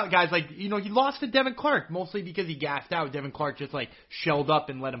talking about guys he lost to Devin Clark mostly because he gassed out. Devin Clark just shelled up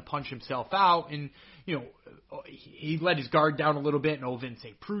and let him punch himself out, and he let his guard down a little bit, and Ovin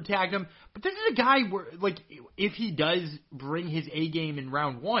St. Preux tagged him. But this is a guy where if he does bring his A game in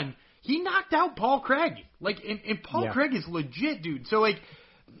round 1. He knocked out Paul Craig. And Paul Craig is legit, dude. So, I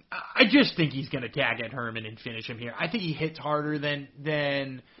just think he's going to tag Ed Herman and finish him here. I think he hits harder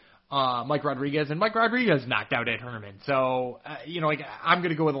than Mike Rodriguez, and Mike Rodriguez knocked out Ed Herman. So, I'm going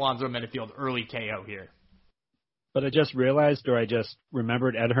to go with Alonzo Menifield early KO here. But I just realized, or I just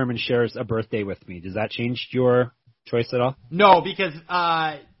remembered, Ed Herman shares a birthday with me. Does that change your choice at all? No, because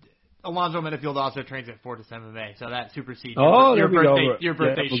Alonzo Menifield also trains at Fortis MMA, so that supersedes your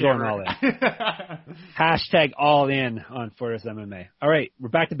birthday share. Going all in. Hashtag all in on Fortis MMA. All right, we're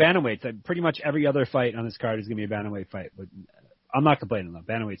back to bantamweights. Pretty much every other fight on this card is going to be a bantamweight fight, but I'm not complaining though.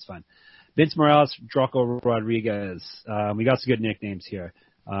 Bantamweight's fun. Vince Morales, Draco Rodriguez. We got some good nicknames here.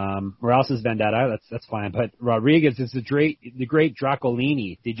 Morales is Vendetta. That's fine. But Rodriguez is the great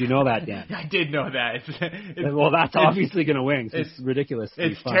Dracolini. Did you know that, Dan? I did know that. Well, that's obviously going to win. It's ridiculous.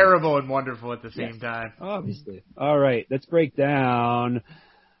 It's terrible and wonderful at the same time. Obviously. All right. Let's break down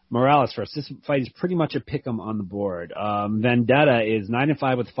Morales first. This fight is pretty much a pick'em on the board. Vendetta is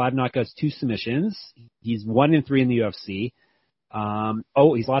 9-5 with 5 knockouts, 2 submissions. He's 1-3 in the UFC.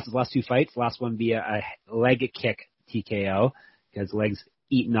 He's lost his last 2 fights. Last one via a leg kick TKO because legs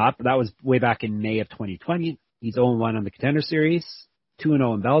eaten up. That was way back in May of 2020. He's 0-1 on the Contender Series,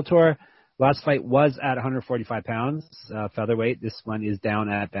 2-0 in Bellator. Last fight was at 145 pounds, featherweight. This one is down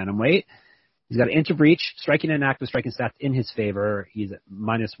at bantamweight. He's got an inch of reach, striking and active striking stats in his favor. He's at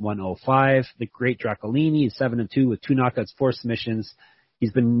minus 105. The great Dracolini is 7-2 with 2 knockouts, 4 submissions.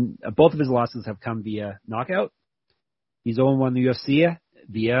 He's been both of his losses have come via knockout. He's 0-1 in the UFC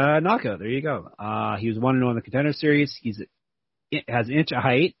via knockout. There you go. He was 1-0 in the Contender Series. Has an inch of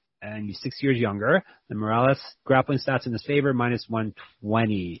height, and he's 6 years younger than Morales. Grappling stats in his favor, minus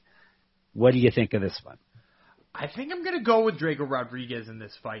 120. What do you think of this one? I think I'm going to go with Draco Rodriguez in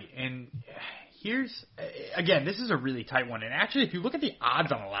this fight. And again, this is a really tight one. And actually, if you look at the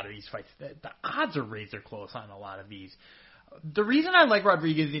odds on a lot of these fights, the odds are razor close on a lot of these. The reason I like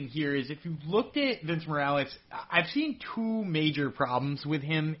Rodriguez in here is if you looked at Vince Morales, I've seen 2 major problems with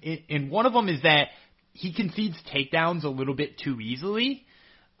him. And one of them is that he concedes takedowns a little bit too easily.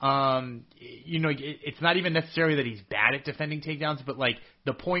 It's not even necessarily that he's bad at defending takedowns, but like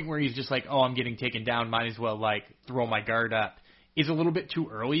the point where he's just like, oh, I'm getting taken down, might as well like throw my guard up, is a little bit too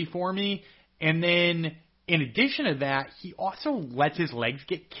early for me. And then in addition to that, he also lets his legs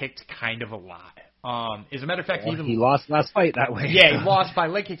get kicked kind of a lot. As a matter of fact, he lost last fight that way. Yeah, he lost by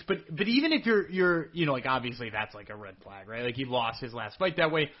leg kicks. But even if you're like obviously that's like a red flag, right? Like he lost his last fight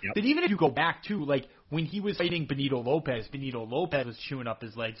that way. Yep. But even if you go back to like when he was fighting Benito Lopez was chewing up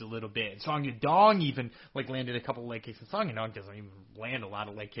his legs a little bit. And Song Yadong even like landed a couple leg kicks, and Song Yadong doesn't even land a lot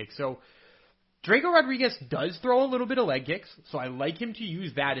of leg kicks. So Draco Rodriguez does throw a little bit of leg kicks, so I like him to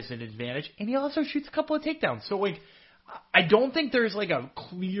use that as an advantage. And he also shoots a couple of takedowns. So like I don't think there's like a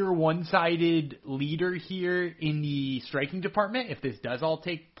clear one-sided leader here in the striking department if this does all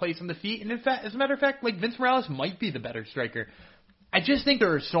take place on the feet. And in fact, as a matter of fact, like Vince Morales might be the better striker. I just think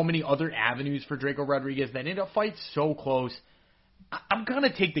there are so many other avenues for Draco Rodriguez that in a fight so close, I'm going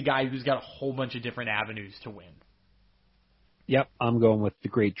to take the guy who's got a whole bunch of different avenues to win. Yep, I'm going with the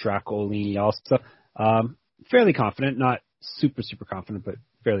great Dracolini also. Fairly confident, not super confident, but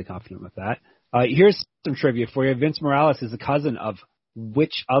fairly confident with that. Here's some trivia for you. Vince Morales is a cousin of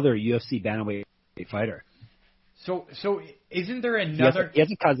which other UFC bantamweight fighter? So isn't there another? He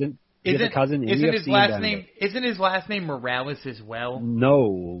has a cousin. Isn't his last name Morales as well?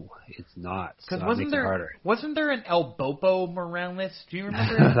 No, it's not. Because wasn't there an El Bopo Morales? Do you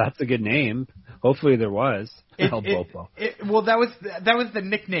remember? That's a good name. Hopefully there was El Bopo. Well, that was the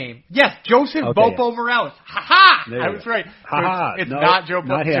nickname. Yes, Joseph Bopo Morales. Ha ha! I was right. It's not Joe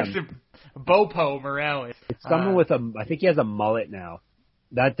Bopo. Joseph Bopo Morales. It's someone with I think he has a mullet now.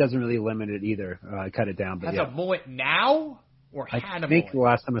 That doesn't really limit it either. Cut it down. But has a mullet now? Or had I think the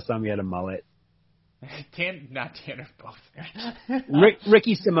last time I saw him, he had a mullet. Not Tanner Both.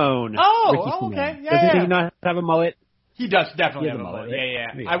 Ricky Simone. Oh, Ricky Simone. Okay. Yeah, Doesn't he not have a mullet? He does definitely have a mullet.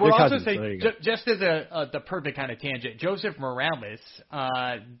 Right? Yeah. I will also say, just as the perfect kind of tangent, Joseph Morales,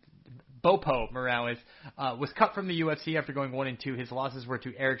 Bopo Morales, was cut from the UFC after going 1-2. His losses were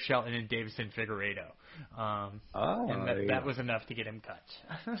to Eric Shelton and Davison Figueiredo. And that was enough to get him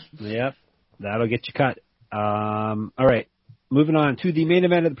cut. Yep, that'll get you cut. All right. Moving on to the main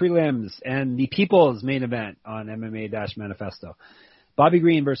event of the prelims and the people's main event on MMA-Manifesto. Bobby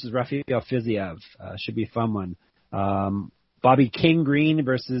Green versus Rafael Fiziev. Should be a fun one. Bobby King Green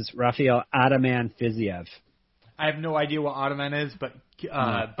versus Rafael Ataman Fiziev. I have no idea what Ataman is, but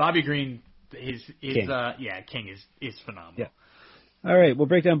Bobby Green is King is phenomenal. Yeah. All right, we'll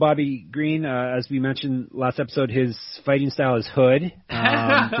break down Bobby Green. As we mentioned last episode, his fighting style is hood.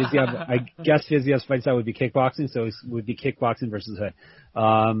 I guess Fiziev's fighting style would be kickboxing, so it would be kickboxing versus hood.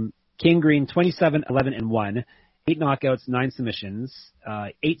 King Green, 27-11-1, 8 knockouts, 9 submissions,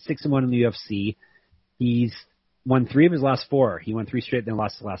 8-6-1 in the UFC. He's won 3 of his last 4. He won 3 straight, then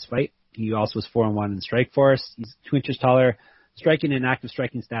lost the last fight. He also was 4-1 in Strikeforce. He's 2 inches taller, striking and active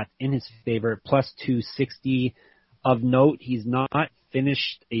striking stats in his favor, plus 260. Of note, he's not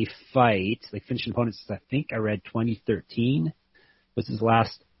finished a fight, like finishing opponents, I think I read 2013 was his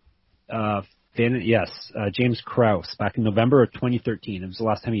last James Krause back in November of 2013. It was the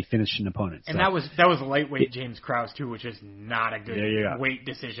last time he finished an opponent. And that was lightweight James Krause too, which is not a good weight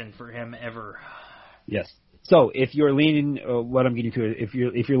decision for him ever. Yes. So if you're leaning, what I'm getting to, if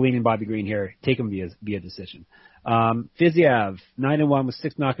you're leaning Bobby Green here, take him via decision. Fiziev, 9-1 with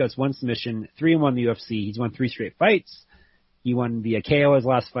 6 knockouts, 1 submission, 3-1 in the UFC. He's won 3 straight fights. He won via KO his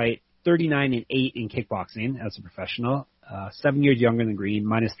last fight, 39-8 in kickboxing as a professional. 7 years younger than Green,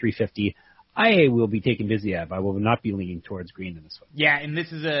 minus 350. I will be taking Fiziev. I will not be leaning towards Green in this one. Yeah, and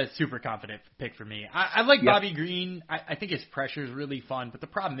this is a super confident pick for me. I like Bobby Green. I think his pressure is really fun, but the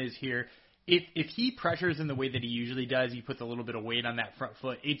problem is here, if he pressures in the way that he usually does, he puts a little bit of weight on that front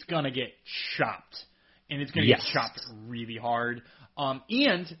foot, it's going to get chopped. And it's going to get chopped really hard.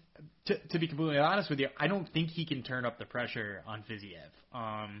 And to be completely honest with you, I don't think he can turn up the pressure on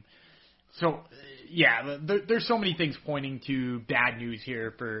Fiziev. So, yeah, there's so many things pointing to bad news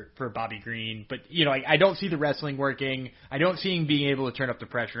here for Bobby Green. But, I don't see the wrestling working. I don't see him being able to turn up the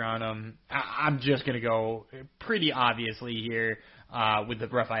pressure on him. I'm just going to go pretty obviously here with the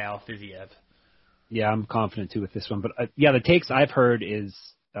Rafael Fiziev. Yeah, I'm confident, too, with this one. But, the takes I've heard is,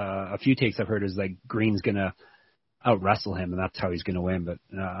 a few takes I've heard is, like, Green's going to out-wrestle him, and that's how he's going to win. But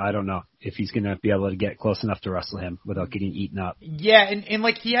I don't know if he's going to be able to get close enough to wrestle him without getting eaten up. Yeah, and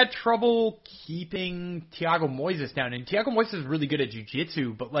like, he had trouble keeping Thiago Moises down. And Thiago Moises is really good at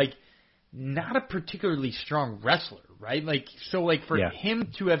jiu-jitsu, but, like, not a particularly strong wrestler, right? Like, so, like, for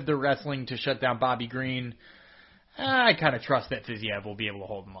him to have the wrestling to shut down Bobby Green, I kind of trust that Fiziev will be able to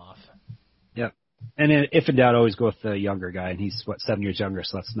hold him off. Yep. And if in doubt, always go with the younger guy, and he's 7 years younger,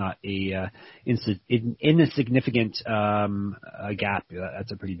 so that's not a insignificant gap.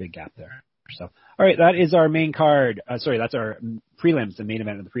 That's a pretty big gap there. So, all right, that is our main card. That's our prelims, the main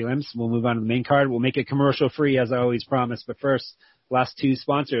event of the prelims. We'll move on to the main card. We'll make it commercial free, as I always promise. But first, last two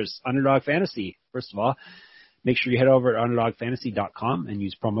sponsors, Underdog Fantasy. First of all, make sure you head over to UnderdogFantasy.com and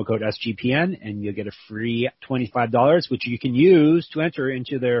use promo code SGPN, and you'll get a free $25, which you can use to enter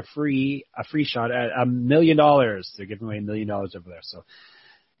into their free shot at $1 million. They're giving away $1 million over there. So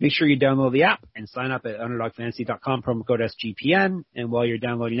make sure you download the app and sign up at UnderdogFantasy.com, promo code SGPN. And while you're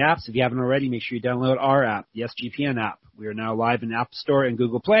downloading apps, if you haven't already, make sure you download our app, the SGPN app. We are now live in App Store and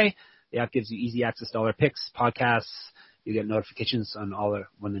Google Play. The app gives you easy access to all our picks, podcasts. You get notifications on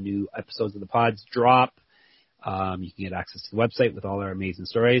when the new episodes of the pods drop. You can get access to the website with all our amazing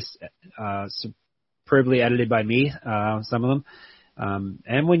stories, superbly edited by me, some of them.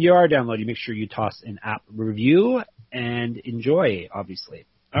 And when you are downloading, make sure you toss an app review and enjoy, obviously.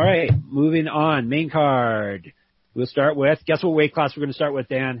 All right, moving on. Main card. We'll start with, guess what weight class we're going to start with,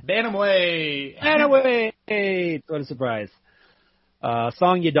 Dan? Bantamweight. Bantamweight. What a surprise.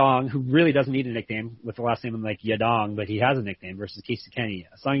 Song Yadong, who really doesn't need a nickname with the last name like Yadong, but he has a nickname, versus Casey Kenny.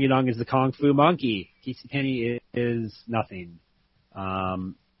 Song Yadong is the Kung Fu Monkey. Casey Kenny is nothing.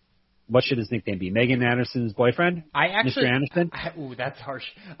 What should his nickname be? Megan Anderson's boyfriend? Mr. Anderson? Ooh, that's harsh.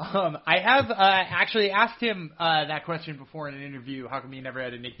 I have actually asked him that question before in an interview. How come he never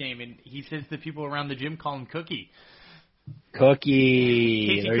had a nickname? And he says the people around the gym call him Cookie.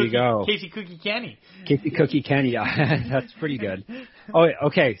 Cookie. There you go. Casey Cookie Kenny. Casey Cookie Kenny. That's pretty good. Oh,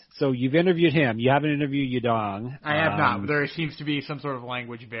 okay. So you've interviewed him. You haven't interviewed Yadong. I have not. There seems to be some sort of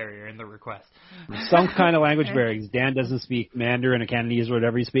language barrier in the request. Some kind of language barrier. Dan doesn't speak Mandarin or Cantonese or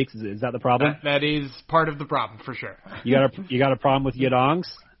whatever he speaks. Is that the problem? That is part of the problem, for sure. You got a problem with Yadongs?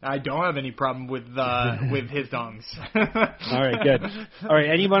 I don't have any problem with his dongs. All right, good. All right,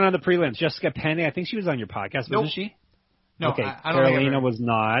 anyone on the prelims? Jessica Penny, I think she was on your podcast, wasn't she? No, okay. I don't Carolina was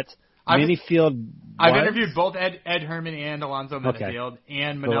not. Minifield. I've interviewed both Ed Herman and Alonzo Minifield,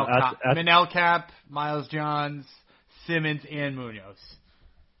 and Manel Cap, Miles Johns, Simmons, and Munoz.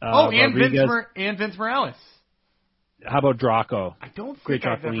 And Vince Morales. How about Draco? I don't think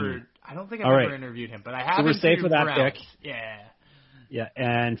I've ever interviewed him, but I have. So we're safe with that pick. Yeah. Yeah,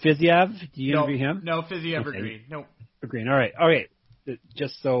 and Fiziev, do you interview him? No, Fiziev agreed. Nope. Agreed. All right.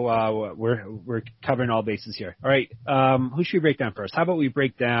 Just so we're covering all bases here. All right, who should we break down first? How about we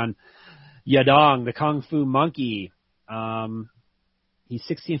break down Yadong, the Kung Fu Monkey? He's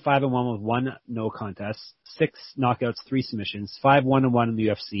 16-5-1 with 1 no contest, 6 knockouts, 3 submissions, 5-1-1 in the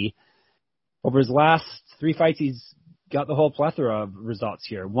UFC. Over his last 3 fights, he's got the whole plethora of results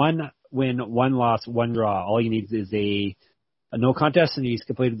here. 1 win, 1 loss, 1 draw. All he needs is a no contest, and he's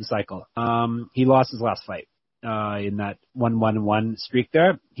completed the cycle. He lost his last fight. In that 1-1-1 streak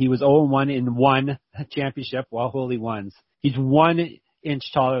there. He was 0-1 in 1 championship while holding ones. He's 1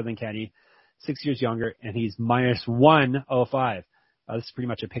 inch taller than Kenny, 6 years younger, and he's minus 105. This is pretty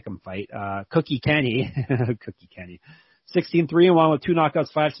much a pick'em fight. Cookie Kenny, 16-3-1 with 2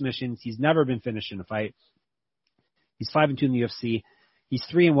 knockouts, 5 submissions. He's never been finished in a fight. He's 5-2 in the UFC. He's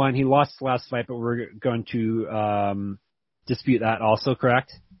 3-1. He lost his last fight, but we're going to dispute that also,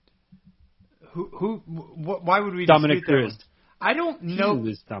 correct? Why would we Dominic dispute Cruz? That? I don't know.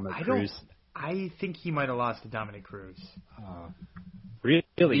 Cruz. I think he might have lost to Dominic Cruz. Really?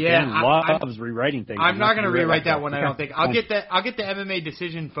 Yeah, Dan loves rewriting things. I'm not going to rewrite that one. I don't think. I'll get the MMA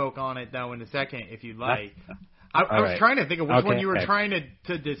decision folk on it though in a second if you'd like. I was trying to think of which one you were trying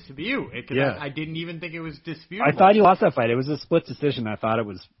to dispute. Because I didn't even think it was disputable. I thought he lost that fight. It was a split decision. I thought it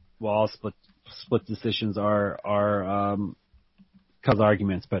was. Well, all split decisions are cause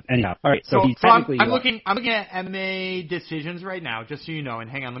arguments, but anyhow. All right, so he's technically. I'm looking at MMA decisions right now, just so you know. And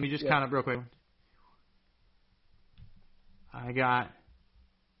hang on, let me just count up real quick. I got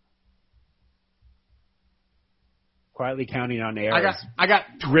quietly counting on air. I got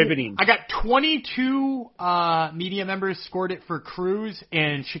riveting. I got 22 media members scored it for Cruz,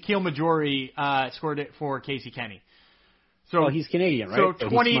 and Shaquille Majori scored it for Casey Kenny. So he's Canadian, right? So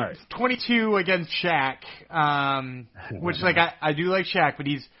he's smart. 22 against Shaq, which I do like Shaq, but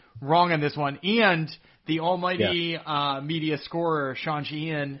he's wrong on this one. And the almighty media scorer Sean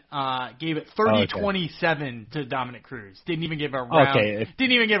Sheehan gave it 30-27 to Dominic Cruz. Didn't even give a round.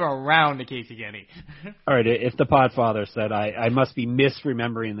 Didn't even give a round to Casey Kenny. All right, if the Podfather said I must be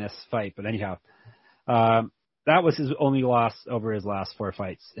misremembering this fight, but anyhow, that was his only loss over his last 4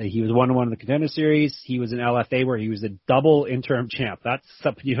 fights. He was 1-1 in the Contender Series. He was in LFA where he was a double interim champ. That's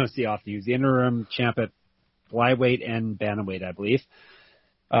something you don't see often. He was the interim champ at flyweight and bantamweight, I believe.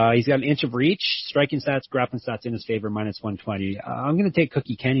 He's got an inch of reach, striking stats, grappling stats in his favor, -120. I'm going to take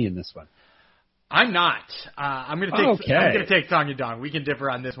Cookie Kenny in this one. I'm not. I'm going to take Song Yadong. We can differ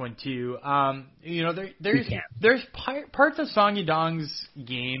on this one too. There's parts of Song Yadong's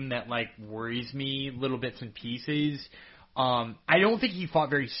game that worries me, little bits and pieces. I don't think he fought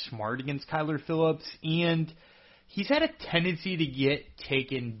very smart against Kyler Phillips, and he's had a tendency to get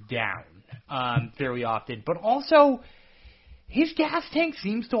taken down fairly often. But also, his gas tank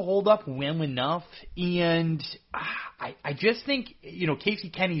seems to hold up well enough, and I just think, Casey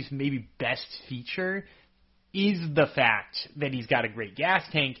Kenny's maybe best feature is the fact that he's got a great gas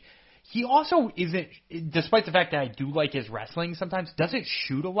tank. He also isn't, despite the fact that I do like his wrestling sometimes, doesn't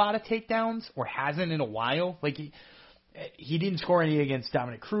shoot a lot of takedowns, or hasn't in a while. He didn't score any against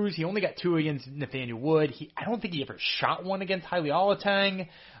Dominic Cruz. He only got 2 against Nathaniel Wood. I don't think he ever shot one against Haile Alatang.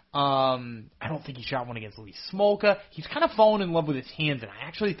 I don't think he shot one against Lee Smolka. He's kind of fallen in love with his hands, and I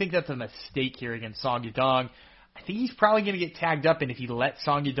actually think that's a mistake here against Song Yadong. I think he's probably going to get tagged up, and if he lets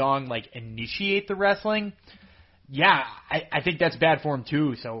Song Yadong initiate the wrestling, I think that's bad for him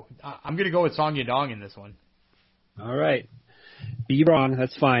too. So I'm going to go with Song Yadong in this one. All right. Be wrong.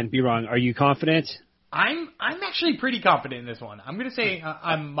 That's fine. Be wrong. Are you confident? I'm actually pretty confident in this one. I'm going to say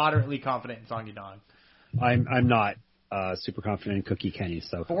I'm moderately confident in Song Yadong. I'm not. Super confident in Cookie Kenny.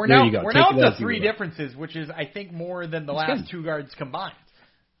 So but we're there now, you go. We're now up to 3 differences, which is, I think, more than the last 2 guards combined.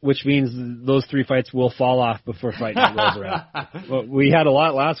 Which means those 3 fights will fall off before fight night rolls around. Well, we had a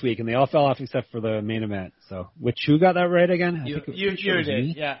lot last week, and they all fell off except for the main event. So, who got that right again? You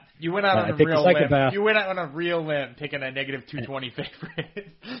did, yeah. You went out on a real limb. You went out on a real limb, picking a -220 favorite.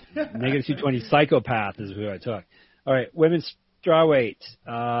 -220 psychopath is who I took. All right, women's strawweight.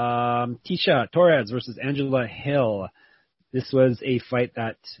 Tisha Torres versus Angela Hill. This was a fight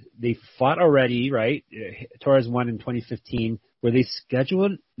that they fought already, right? Torres won in 2015. Were they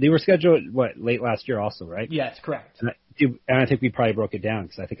scheduled? They were scheduled, late last year also, right? Yes, correct. And I think we probably broke it down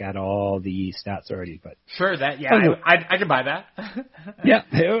because I think I had all the stats already. But sure, I can buy that. Yeah,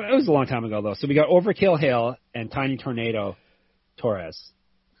 it was a long time ago, though. So we got Overkill Hill and Tiny Tornado Torres.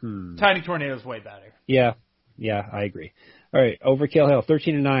 Tiny Tornado's way better. Yeah, I agree. All right, Overkill Hill,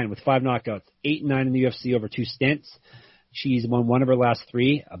 13-9 with 5 knockouts, 8-9 in the UFC over 2 stints. She's won 1 of her last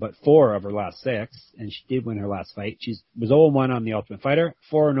 3, but 4 of her last 6, and she did win her last fight. She was 0-1 on The Ultimate Fighter,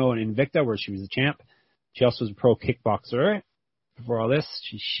 4-0 in Invicta, where she was a champ. She also was a pro kickboxer before all this.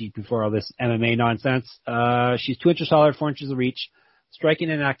 Before all this MMA nonsense. She's 2 inches taller, 4 inches of reach,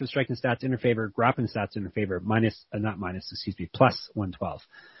 striking and active striking stats in her favor, grappling stats in her favor, plus 112.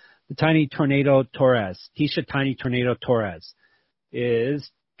 The Tiny Tornado Torres, Tisha Tiny Tornado Torres,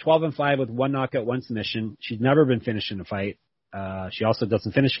 is 12-5 with 1 knockout, 1 submission. She's never been finished in a fight. She also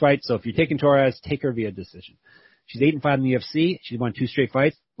doesn't finish fights. So if you're taking Torres, take her via decision. She's 8-5 in the UFC. She's won 2 straight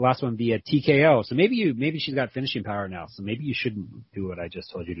fights. The last one via TKO. So maybe she's got finishing power now. So maybe you shouldn't do what I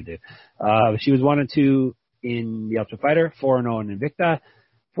just told you to do. She was 1-2 in the Ultimate Fighter, 4-0 in Invicta.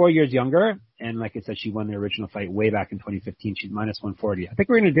 4 years younger, and like I said, she won the original fight way back in 2015. She's -140. I think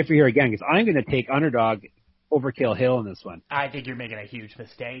we're going to differ here again because I'm going to take underdog Overkill Hill in this one. I think you're making a huge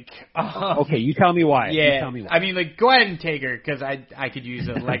mistake. Okay, you tell me why. Yeah, you tell me why. I mean, go ahead and take her because I could use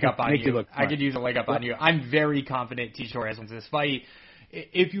a leg up on you. I could use a leg up on you. I'm very confident Tisha Torres wins this fight.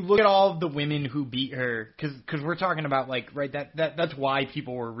 If you look at all of the women who beat her, because we're talking about that's why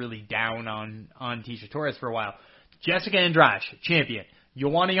people were really down on Tisha Torres for a while. Jessica Andrade, champion.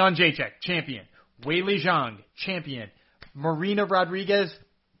 Joanna Jędrzejczyk, champion. Weili Zhang, champion. Marina Rodriguez,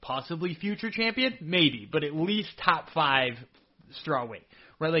 possibly future champion, maybe, but at least top 5 strawweight,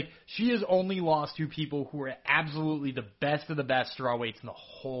 right? She has only lost to people who are absolutely the best of the best strawweights in the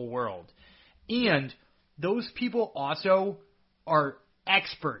whole world. And those people also are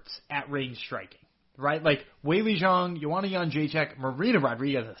experts at range striking, right? Weili Zhang, Joanna Jędrzejczyk, Marina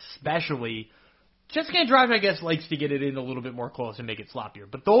Rodriguez especially, Jessica Andrade, I guess, likes to get it in a little bit more close and make it sloppier.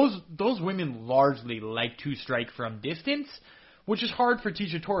 But those women largely like to strike from distance, which is hard for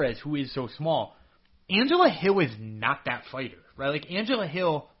Tecia Torres, who is so small. Angela Hill is not that fighter, right? Like, Angela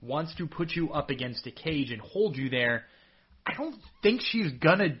Hill wants to put you up against a cage and hold you there. I don't think she's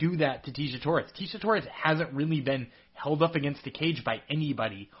gonna do that to Tecia Torres. Tecia Torres hasn't really been held up against the cage by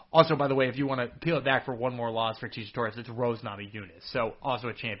anybody. Also, by the way, if you want to peel it back for one more loss for Tecia Torres, it's Rose Namajunas, so also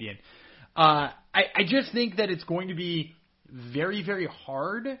a champion. I just think that it's going to be very, very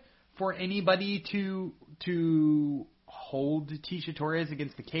hard for anybody to hold Tecia Torres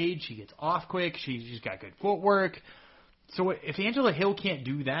against the cage. She gets off quick. She's got good footwork. So if Angela Hill can't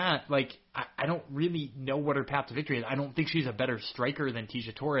do that, like, I don't really know what her path to victory is. I don't think she's a better striker than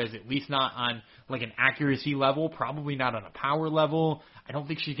Tecia Torres, at least not on, like, an accuracy level, probably not on a power level. I don't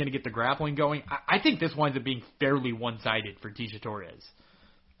think she's going to get the grappling going. I think this winds up being fairly one-sided for Tecia Torres.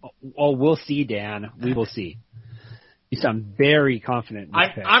 Oh, we'll see, Dan. We will see. You sound very confident in this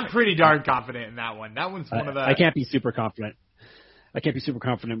pick. I'm pretty darn confident in that one. That one's one of the... I can't be super confident.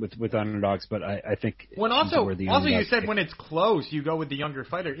 with underdogs, but I think. When also you said when it's close, you go with the younger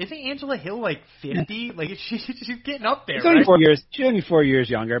fighter. Isn't Angela Hill like 50? Like she's getting up there. She's only 4 years. She's only 4 years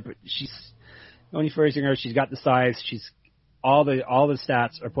younger, but she's only 4 years younger. She's got the size. She's all the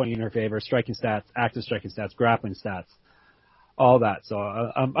stats are pointing in her favor. Striking stats, active striking stats, grappling stats, all that. So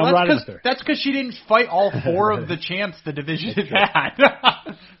I'm riding with her. That's because she didn't fight all four of the champs the division has had.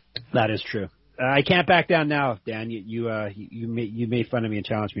 That is true. I can't back down now, Dan. You made fun of me and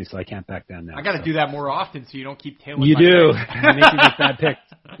challenged me, so I can't back down now. I got to do that more often, so you don't keep tailing. You do. Make me make bad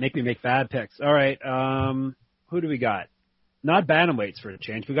picks. Make me make bad picks. All right. Who do we got? Not bantamweights for a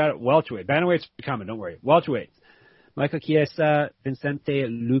change. We got welterweight. Bantamweights are coming. Don't worry. Welterweights. Michael Chiesa, Vicente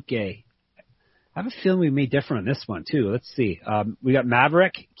Luque. I have a feeling we may differ on this one too. Let's see. We got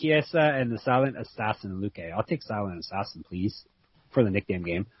Maverick, Chiesa, and the Silent Assassin Luque. I'll take Silent Assassin, please, for the nickname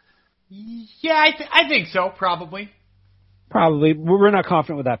game. Yeah, I think so, probably. Probably. We're not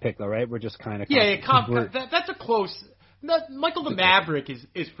confident with that pick, though, right? We're just kind of that's a close... Michael the Maverick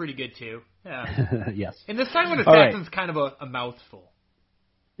is pretty good, too. Yeah. Yes. And the Silent Assassin's kind of a mouthful.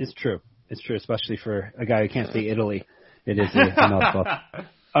 It's true, especially for a guy who can't say Italy. It is a mouthful.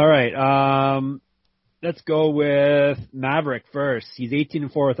 All right. Let's go with Maverick first. He's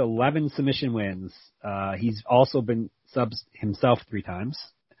 18-4 with 11 submission wins. He's also been subs himself 3 times.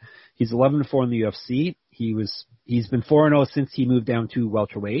 He's 11-4 in the UFC. He's been 4-0 since he moved down to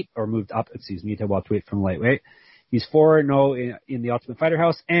welterweight, or moved up, to welterweight from lightweight. He's 4-0 in the Ultimate Fighter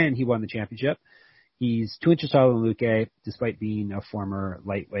House, and he won the championship. He's 2 inches taller than Luque, despite being a former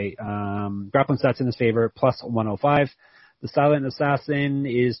lightweight. Grappling stats in his favor, plus 105. The Silent Assassin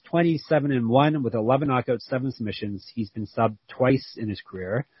is 27-1 with 11 knockouts, 7 submissions. He's been subbed twice in his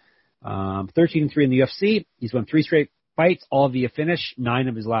career. 13-3 in the UFC. He's won 3 straight fights, all via finish, 9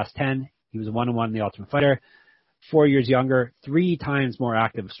 of his last 10. He was 1-1 in the Ultimate Fighter. 4 years younger, 3 times more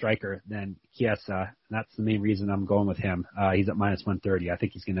active striker than Chiesa. That's the main reason I'm going with him. He's at minus 130. I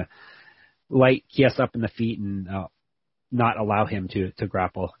think he's going to light Chiesa up in the feet and not allow him to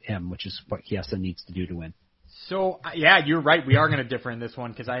grapple him, which is what Chiesa needs to do to win. So, yeah, you're right. We are going to differ in this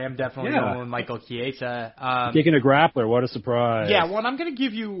one because I am definitely going with Michael Chiesa. Taking a grappler, what a surprise. Yeah, well, I'm going to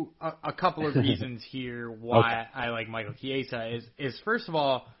give you a couple of reasons here why I like Michael Chiesa. Is first of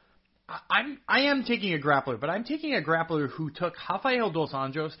all, I am taking a grappler, but I'm taking a grappler who took Rafael dos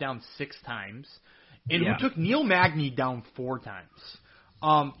Anjos down 6 times and who took Neil Magny down 4 times.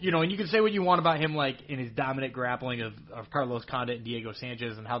 And you can say what you want about him, like, in his dominant grappling of Carlos Condit and Diego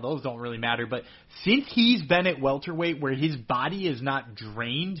Sanchez and how those don't really matter. But since he's been at welterweight where his body is not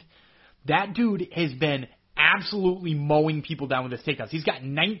drained, that dude has been absolutely mowing people down with his takedowns. He's got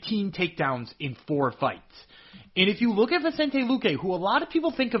 19 takedowns in 4 fights. And if you look at Vicente Luque, who a lot of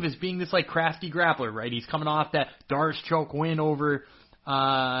people think of as being this, like, crafty grappler, right? He's coming off that Doris choke win over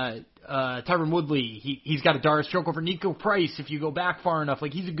Tyron Woodley. He's got a Doris choke over Nico Price if you go back far enough.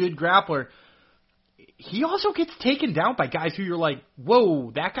 Like, he's a good grappler. He also gets taken down by guys who you're like,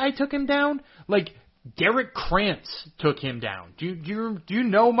 whoa, that guy took him down? Like, Derek Krantz took him down. Do you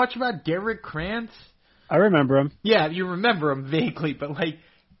know much about Derek Krantz? I remember him. Yeah, you remember him vaguely, but, like,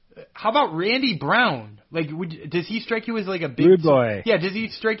 how about Randy Brown? Like, does he strike you as like a big... Rude boy. Yeah, does he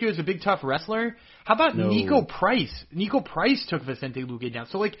strike you as a big, tough wrestler? How about Nico Price? Nico Price took Vicente Luque down.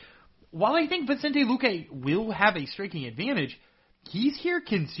 So, like, while I think Vicente Luque will have a striking advantage, he's here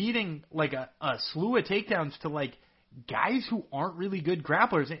conceding, like, a slew of takedowns to, like, guys who aren't really good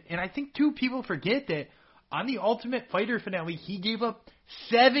grapplers. And I think, too, people forget that on the Ultimate Fighter finale, he gave up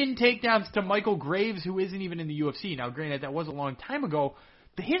 7 takedowns to Michael Graves, who isn't even in the UFC. Now, granted, that was a long time ago,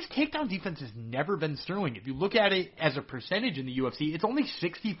 his takedown defense has never been sterling. If you look at it as a percentage in the UFC, it's only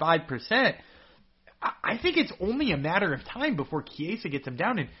 65%. I think it's only a matter of time before Chiesa gets him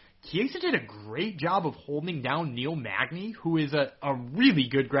down. And Chiesa did a great job of holding down Neil Magny, who is a really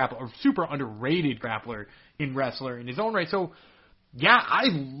good grappler, a super underrated grappler in wrestler in his own right. So, yeah, I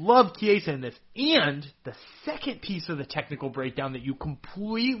love Chiesa in this. And the second piece of the technical breakdown that you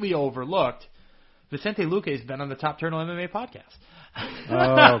completely overlooked, Vicente Luque has been on the Top Turtle MMA podcast.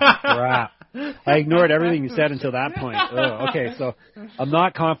 Oh, crap. I ignored everything you said until that point. Oh, okay, so I'm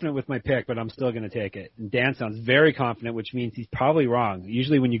not confident with my pick, but I'm still going to take it. And Dan sounds very confident, which means he's probably wrong.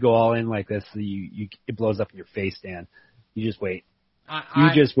 Usually when you go all in like this, it blows up in your face, Dan. You just wait.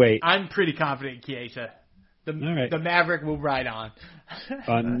 Just wait. I'm pretty confident in Chiesa. The Maverick will ride on.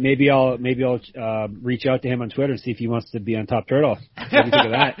 Maybe I'll reach out to him on Twitter and see if he wants to be on Top Turtle. What do you think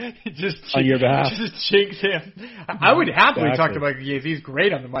of that? On your behalf. Just jinx him. I would happily talk to Michael Chiesa. He's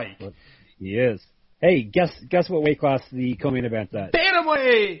great on the mic. He is. Hey, guess what weight class the co-main event's at?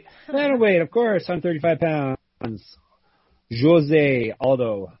 Bantamweight! Bantamweight, of course, 135 pounds. Jose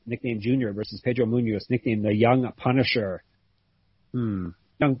Aldo, nicknamed Junior, versus Pedro Munoz, nicknamed the Young Punisher. Young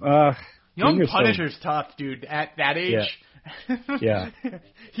Punisher's tough, dude. At that age. Yeah.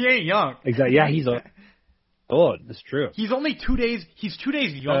 He ain't young. Exactly. Yeah, he's old. That's true. He's only 2 days. He's 2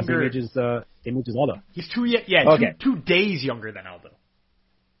 days younger. Same age as Aldo. He's 2 2 days younger than Aldo.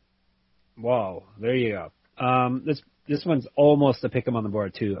 Whoa, there you go. This one's almost a pick 'em on the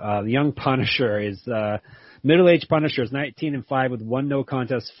board too. The Young Punisher is middle-aged Punisher is 19-5 with 1 no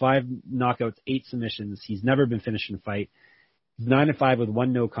contest, 5 knockouts, 8 submissions. He's never been finished in a fight. He's 9-5 with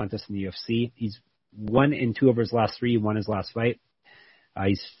 1 no contest in the UFC. He's won in 2 of his last 3. He won his last fight.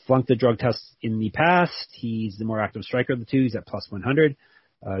 He's flunked the drug tests in the past. He's the more active striker of the two. He's at plus 100.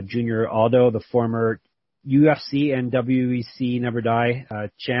 Junior Aldo, the former UFC and WEC Never Die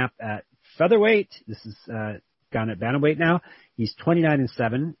champ at featherweight. This is gone at bantamweight now. He's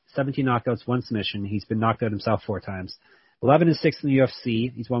 29-7, 17 knockouts, 1 submission. He's been knocked out himself 4 times. 11-6 in the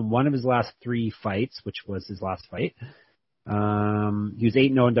UFC. He's won 1 of his last 3 fights, which was his last fight. He was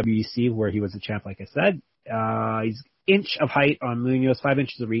 8-0 in WEC, where he was the champ, like I said. He's inch of height on Munoz, 5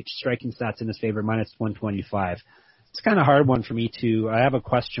 inches of reach, striking stats in his favor, minus 125. It's kind of a hard one for me to. I have a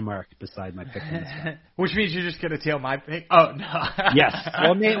question mark beside my pick. Which means you're just going to tail my pick? Oh, no. Yes.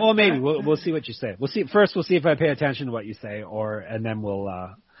 Well, maybe. We'll see what you say. We'll see if I pay attention to what you say, and then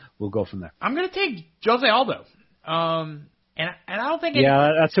we'll go from there. I'm going to take Jose Aldo. And I don't think...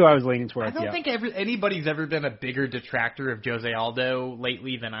 that's who I was leaning towards. I don't think anybody's ever been a bigger detractor of Jose Aldo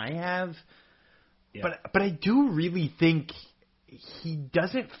lately than I have. Yeah. But I do really think he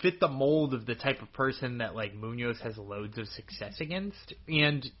doesn't fit the mold of the type of person that like Munoz has loads of success against.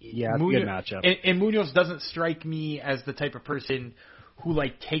 And it's a good matchup. And Munoz doesn't strike me as the type of person who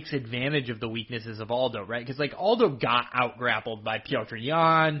like takes advantage of the weaknesses of Aldo, right? Because like Aldo got out grappled by Piotr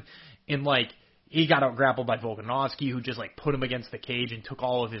Jan, and like he got out grappled by Volkanovski, who just like put him against the cage and took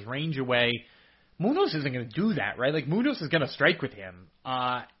all of his range away. Munoz isn't going to do that, right? Like Munoz is going to strike with him,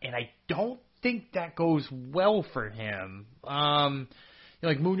 and I don't think that goes well for him.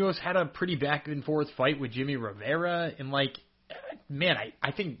 Like Munoz had a pretty back and forth fight with Jimmy Rivera, and like, man,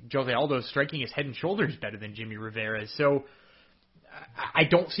 I think Jose Aldo's striking is head and shoulders better than Jimmy Rivera's. So I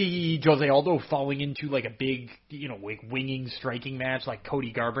don't see Jose Aldo falling into like a big, like winging striking match like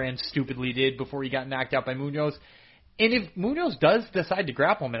Cody Garbrandt stupidly did before he got knocked out by Munoz. And if Munoz does decide to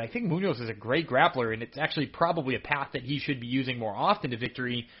grapple him, and I think Munoz is a great grappler, and it's actually probably a path that he should be using more often to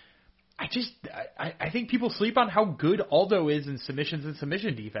victory, I think people sleep on how good Aldo is in submissions and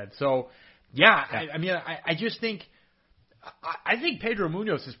submission defense. So, I just think I think Pedro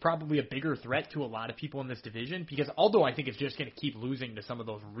Munoz is probably a bigger threat to a lot of people in this division because Aldo, I think, is just going to keep losing to some of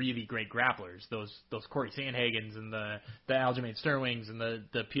those really great grapplers, those Corey Sandhagens and the Aljamain Sterlings and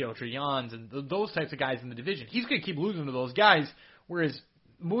the Piotr Jans and those types of guys in the division. He's going to keep losing to those guys, whereas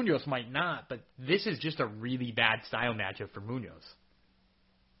Munoz might not. But this is just a really bad style matchup for Munoz.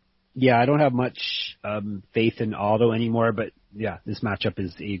 Yeah, I don't have much faith in Aldo anymore, but yeah, this matchup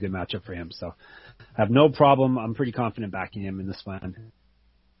is a good matchup for him. So I have no problem. I'm pretty confident backing him in this one.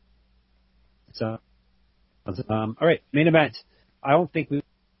 So, all right, main event. I don't think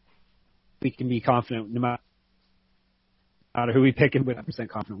we can be confident no matter who we pick, and we're 100%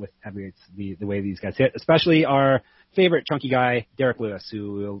 confident with heavyweights, the way these guys hit, especially our favorite chunky guy, Derek Lewis,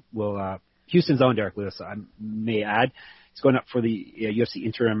 who will Houston's own Derek Lewis, I may add. He's going up for the UFC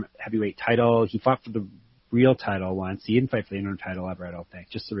interim heavyweight title. He fought for the real title once. He didn't fight for the interim title ever, I don't think,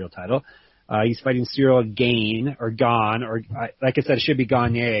 just the real title. He's fighting Cyril Gane, or Gane, or like I said, it should be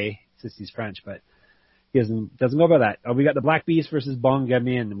Gagne since he's French, but He doesn't go by that. We got the Black Beast versus Bong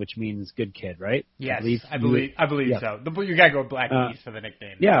Gamin, which means good kid, right? Yes, I believe so. You gotta go Black Beast for the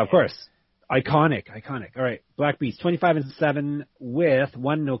nickname. Yeah, of course. Iconic. All right, Black Beast, 25-7 with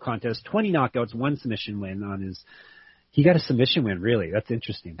 1 no contest, 20 knockouts, 1 submission win on his. He got a submission win, really. That's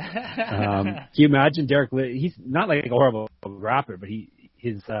interesting. Can you imagine Derek Lewis? He's not like a horrible grappler, but he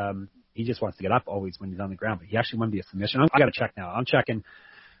just wants to get up always when he's on the ground. But he actually won via submission. I got to check now. I'm checking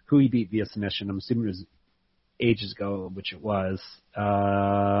who he beat via submission. I'm assuming it was ages ago, which it was.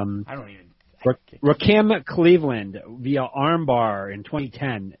 I don't even. Rakim Cleveland via armbar in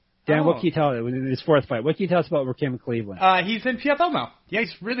 2010. Dan, what can you tell in his 4th fight? What can you tell us about Rakim Cleveland? He's in PFL now. Yeah,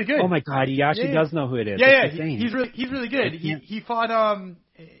 he's really good. Oh my God, he actually does know who it is. Yeah, he's really good. He fought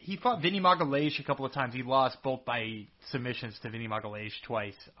Vinny Magalhaes a couple of times. He lost both by submissions to Vinny Magalhaes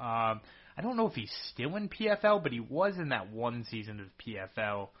twice. I don't know if he's still in PFL, but he was in that one season of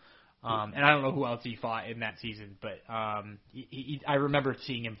PFL. And I don't know who else he fought in that season, but I remember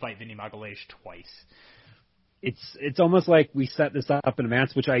seeing him fight Vinny Magalhaes twice. It's almost like we set this up in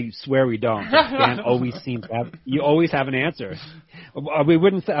advance, which I swear we don't. Dan always seems to have. You always have an answer. I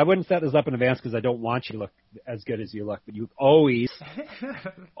wouldn't set this up in advance because I don't want you to look as good as you look. But you always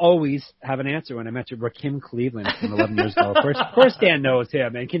have an answer when I mention Rakim Cleveland from 11 years ago. Of course, Dan knows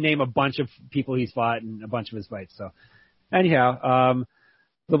him and can name a bunch of people he's fought and a bunch of his fights. So, anyhow,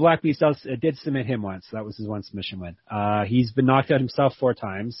 the Black Beast did submit him once. That was his one submission win. He's been knocked out himself 4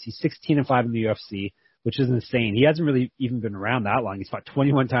 times. He's 16-5 in the UFC. Which is insane. He hasn't really even been around that long. He's fought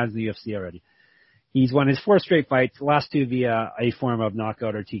 21 times in the UFC already. He's won his 4 straight fights, the last 2 via a form of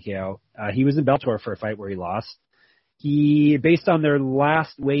knockout or TKO. He was in Bellator for a fight where he lost. Based on their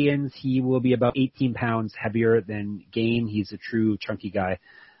last weigh-ins, he will be about 18 pounds heavier than Gane. He's a true chunky guy.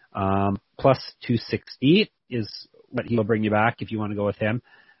 Plus 260 is what he'll bring you back if you want to go with him.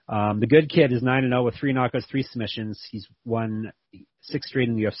 The good kid is 9-0 with 3 knockouts, 3 submissions. He's won 6 straight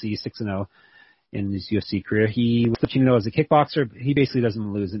in the UFC, 6-0. In his UFC career. He was 13-0 as a kickboxer. He basically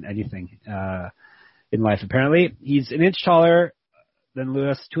doesn't lose in anything in life, apparently. He's an inch taller than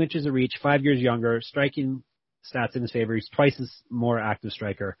Lewis, 2 inches of reach, 5 years younger, striking stats in his favor. He's twice as more active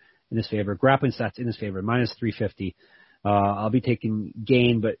striker in his favor. Grappling stats in his favor, minus 350. I'll be taking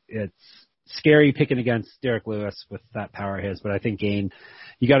Gane, but it's scary picking against Derek Lewis with that power of his. But I think Gane,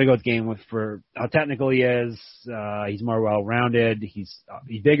 you got to go with Gane for how technical he is. He's more well-rounded. He's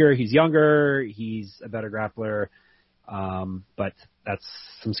bigger. He's younger. He's a better grappler. But that's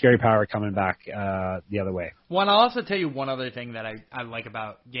some scary power coming back the other way. Well, and I'll also tell you one other thing that I like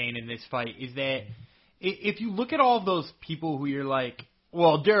about Gane in this fight is that if you look at all of those people who you're like,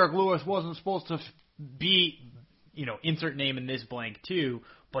 well, Derek Lewis wasn't supposed to be, insert name in this blank too,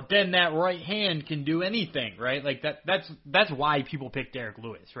 but then that right hand can do anything, right? Like that's why people pick Derek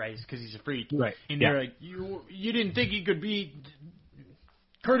Lewis, right? It's because he's a freak. Right. And they're like, you didn't think he could beat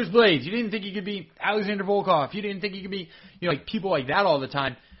Curtis Blades. You didn't think he could beat Alexander Volkov. You didn't think he could beat, like people like that all the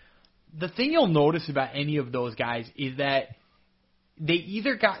time. The thing you'll notice about any of those guys is that they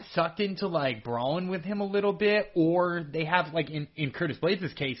either got sucked into like brawling with him a little bit, or they have, like in Curtis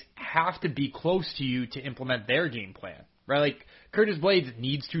Blades' case, have to be close to you to implement their game plan. Right, like Curtis Blades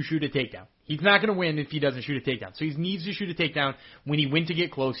needs to shoot a takedown. He's not going to win if he doesn't shoot a takedown. So he needs to shoot a takedown. When he went to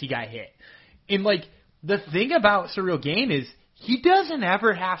get close, he got hit. And like the thing about Ciryl Gane is he doesn't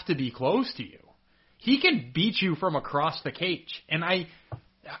ever have to be close to you. He can beat you from across the cage. And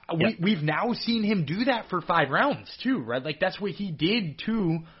we've now seen him do that for 5 rounds too, right? Like that's what he did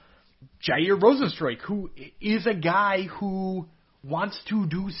to Jair Rozenstruik, who is a guy who wants to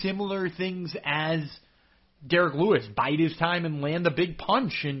do similar things as Derek Lewis, bide his time and land a big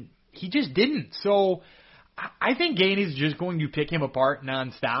punch, and he just didn't. So I think Gane is just going to pick him apart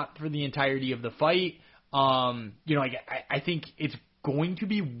nonstop for the entirety of the fight. I think it's going to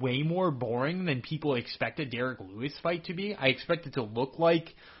be way more boring than people expect a Derek Lewis fight to be. I expect it to look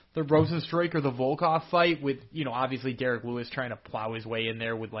like the Rozenstruik or the Volkov fight with, obviously Derek Lewis trying to plow his way in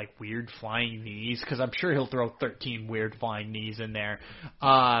there with like weird flying knees, because I'm sure he'll throw 13 weird flying knees in there.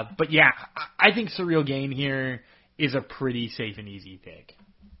 But yeah, I think Ciryl Gane here is a pretty safe and easy pick.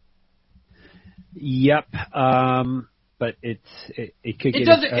 Yep. But it could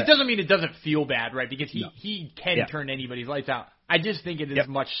it doesn't mean it doesn't feel bad, right? Because he can turn anybody's lights out. I just think it is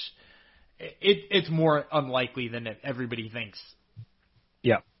it's more unlikely than everybody thinks.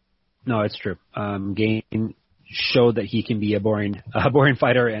 Yeah. No, it's true. Gane showed that he can be a boring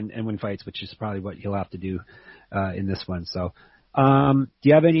fighter and win fights, which is probably what he'll have to do in this one. So, do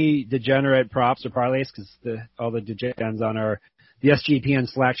you have any degenerate props or parlays? Because all the degens on the SGPN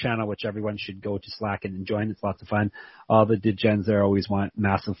Slack channel, which everyone should go to Slack and join. It's lots of fun. All the degens there always want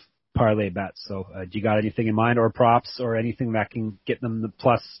massive parlay bets. So do you got anything in mind, or props, or anything that can get them the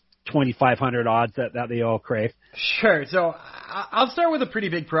plus 2,500 odds that they all crave? Sure. So I'll start with a pretty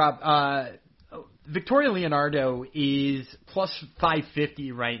big prop. Victoria Leonardo is plus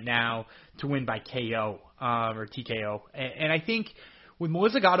 550 right now to win by KO or TKO. And I think with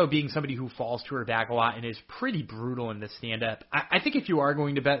Melissa Gatto being somebody who falls to her back a lot and is pretty brutal in the stand-up, I think if you are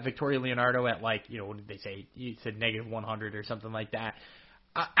going to bet Victoria Leonardo at what did they say? You said negative 100 or something like that.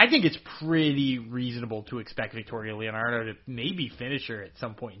 I think it's pretty reasonable to expect Victoria Leonardo to maybe finish her at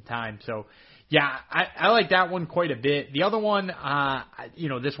some point in time. So, yeah, I like that one quite a bit. The other one,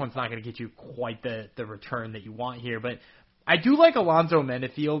 this one's not going to get you quite the return that you want here, but I do like Alonzo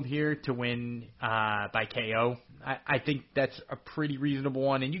Menefield here to win by KO. I think that's a pretty reasonable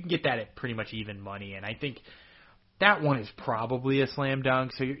one, and you can get that at pretty much even money, and I think that one is probably a slam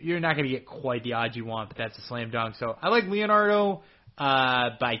dunk, so you're not going to get quite the odds you want, but that's a slam dunk. So I like Leonardo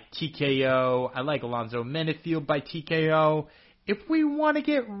by TKO. I like Alonzo Menefield by TKO. If we want to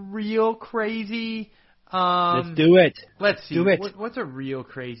get real crazy, let's do it. Let's see. Do it. What's a real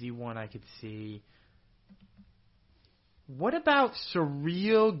crazy one I could see? What about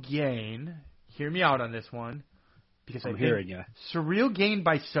Surreal Gain? Hear me out on this one, because I'm hearing you. Surreal Gain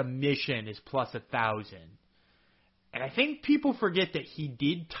by submission is plus 1,000, and I think people forget that he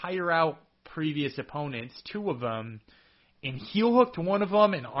did tire out previous opponents, 2 of them. And heel hooked one of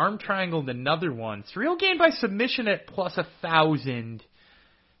them and arm triangled another one. Surreal Gain by submission at plus 1,000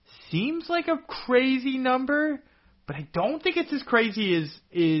 seems like a crazy number, but I don't think it's as crazy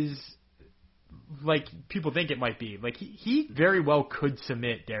as like people think it might be. Like he very well could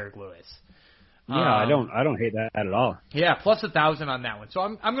submit Derek Lewis. Yeah, I don't hate that at all. Yeah, plus 1,000 on that one. So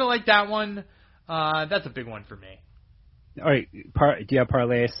I'm gonna like that one. That's a big one for me. All right, do you have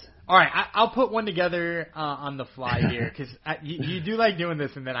parlays? All right, I'll put one together on the fly here because you do like doing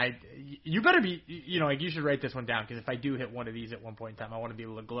this, and then you better be, you should write this one down because if I do hit one of these at one point in time, I want to be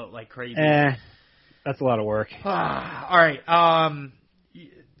able to gloat like crazy. That's a lot of work. All right,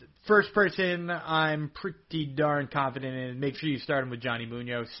 first person, I'm pretty darn confident in. Make sure you start him with Johnny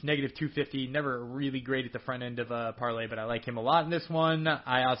Munoz. Negative 250, never really great at the front end of a parlay, but I like him a lot in this one.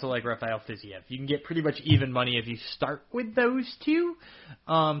 I also like Rafael Fiziev. You can get pretty much even money if you start with those 2.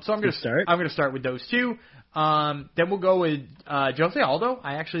 So I'm going to start with those 2. Then we'll go with Jose Aldo.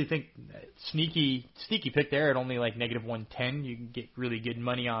 I actually think sneaky pick there at only like negative 110. You can get really good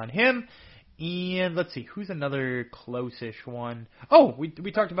money on him. And let's see, who's another close-ish one? Oh,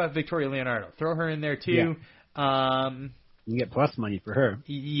 we talked about Victoria Leonardo. Throw her in there too. Yeah. You can get plus money for her.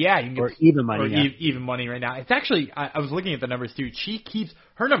 Yeah, you can get even money. Even money right now. It's actually, I was looking at the numbers too.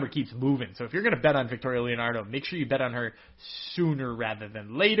 Her number keeps moving. So if you're going to bet on Victoria Leonardo, make sure you bet on her sooner rather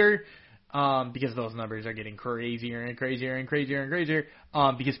than later. Because those numbers are getting crazier and crazier and crazier and crazier.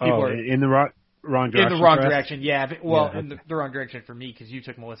 Because people are in the wrong direction. In the wrong direction, yeah. In the wrong direction for me because you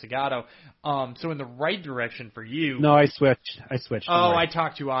took Melissa Gatto. So in the right direction for you. No, I switched. Oh, I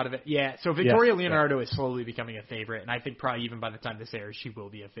talked you out of it. Yeah. So Victoria Leonardo is slowly becoming a favorite, and I think probably even by the time this airs, she will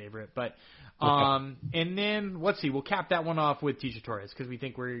be a favorite. But and then let's see, we'll cap that one off with Tecia Torres because we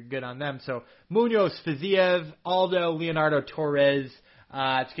think we're good on them. So Munoz, Fiziev, Aldo, Leonardo, Torres.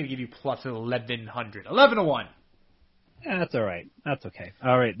 It's going to give you plus 1,100. 11-1. Yeah, that's all right. That's okay.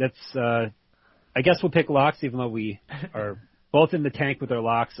 All right, that's. I guess we'll pick locks, even though we are both in the tank with our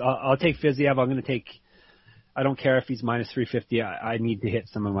locks. I'll take Fiziev. I'm going to take. I don't care if he's minus 350. I need to hit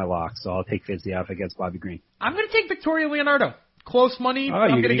some of my locks, so I'll take Fiziev against Bobby Green. I'm going to take Victoria Leonardo. Close money.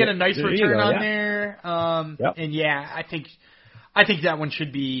 I'm going to get a nice return on there. And yeah, I think that one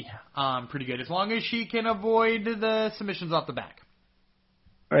should be pretty good as long as she can avoid the submissions off the back.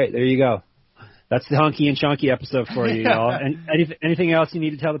 All right, there you go. That's the Hunky and Chunky episode for you, y'all. And anything else you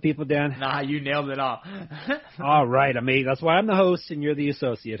need to tell the people, Dan? Nah, you nailed it all. All right, amazing. That's why I'm the host and you're the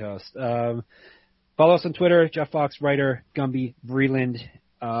associate host. Follow us on Twitter, Jeff Fox, writer, Gumby, Breland.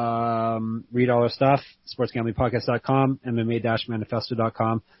 Read all our stuff, sportsgamblingpodcast.com,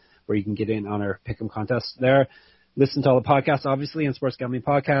 MMA-manifesto.com, where you can get in on our Pick'em contest there. Listen to all the podcasts, obviously, on Sports Gambling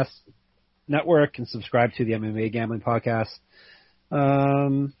Podcast Network, and subscribe to the MMA Gambling Podcast.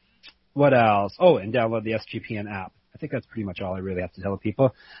 What else? Oh, and download the SGPN app. I think that's pretty much all I really have to tell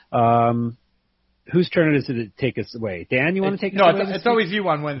people. Whose turn is it to take us away? Dan, you want to take us away? No, it's always you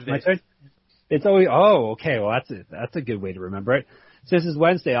on Wednesday. My turn? It's always, okay. Well, that's a good way to remember it. So this is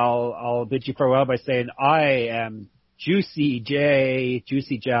Wednesday. I'll bid you farewell by saying I am Juicy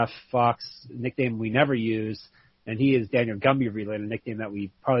Jeff Fox, nickname we never use, and he is Daniel Gumby Related, a nickname that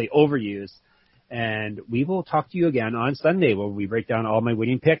we probably overuse. And we will talk to you again on Sunday where we break down all my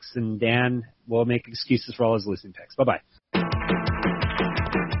winning picks, and Dan will make excuses for all his losing picks. Bye-bye.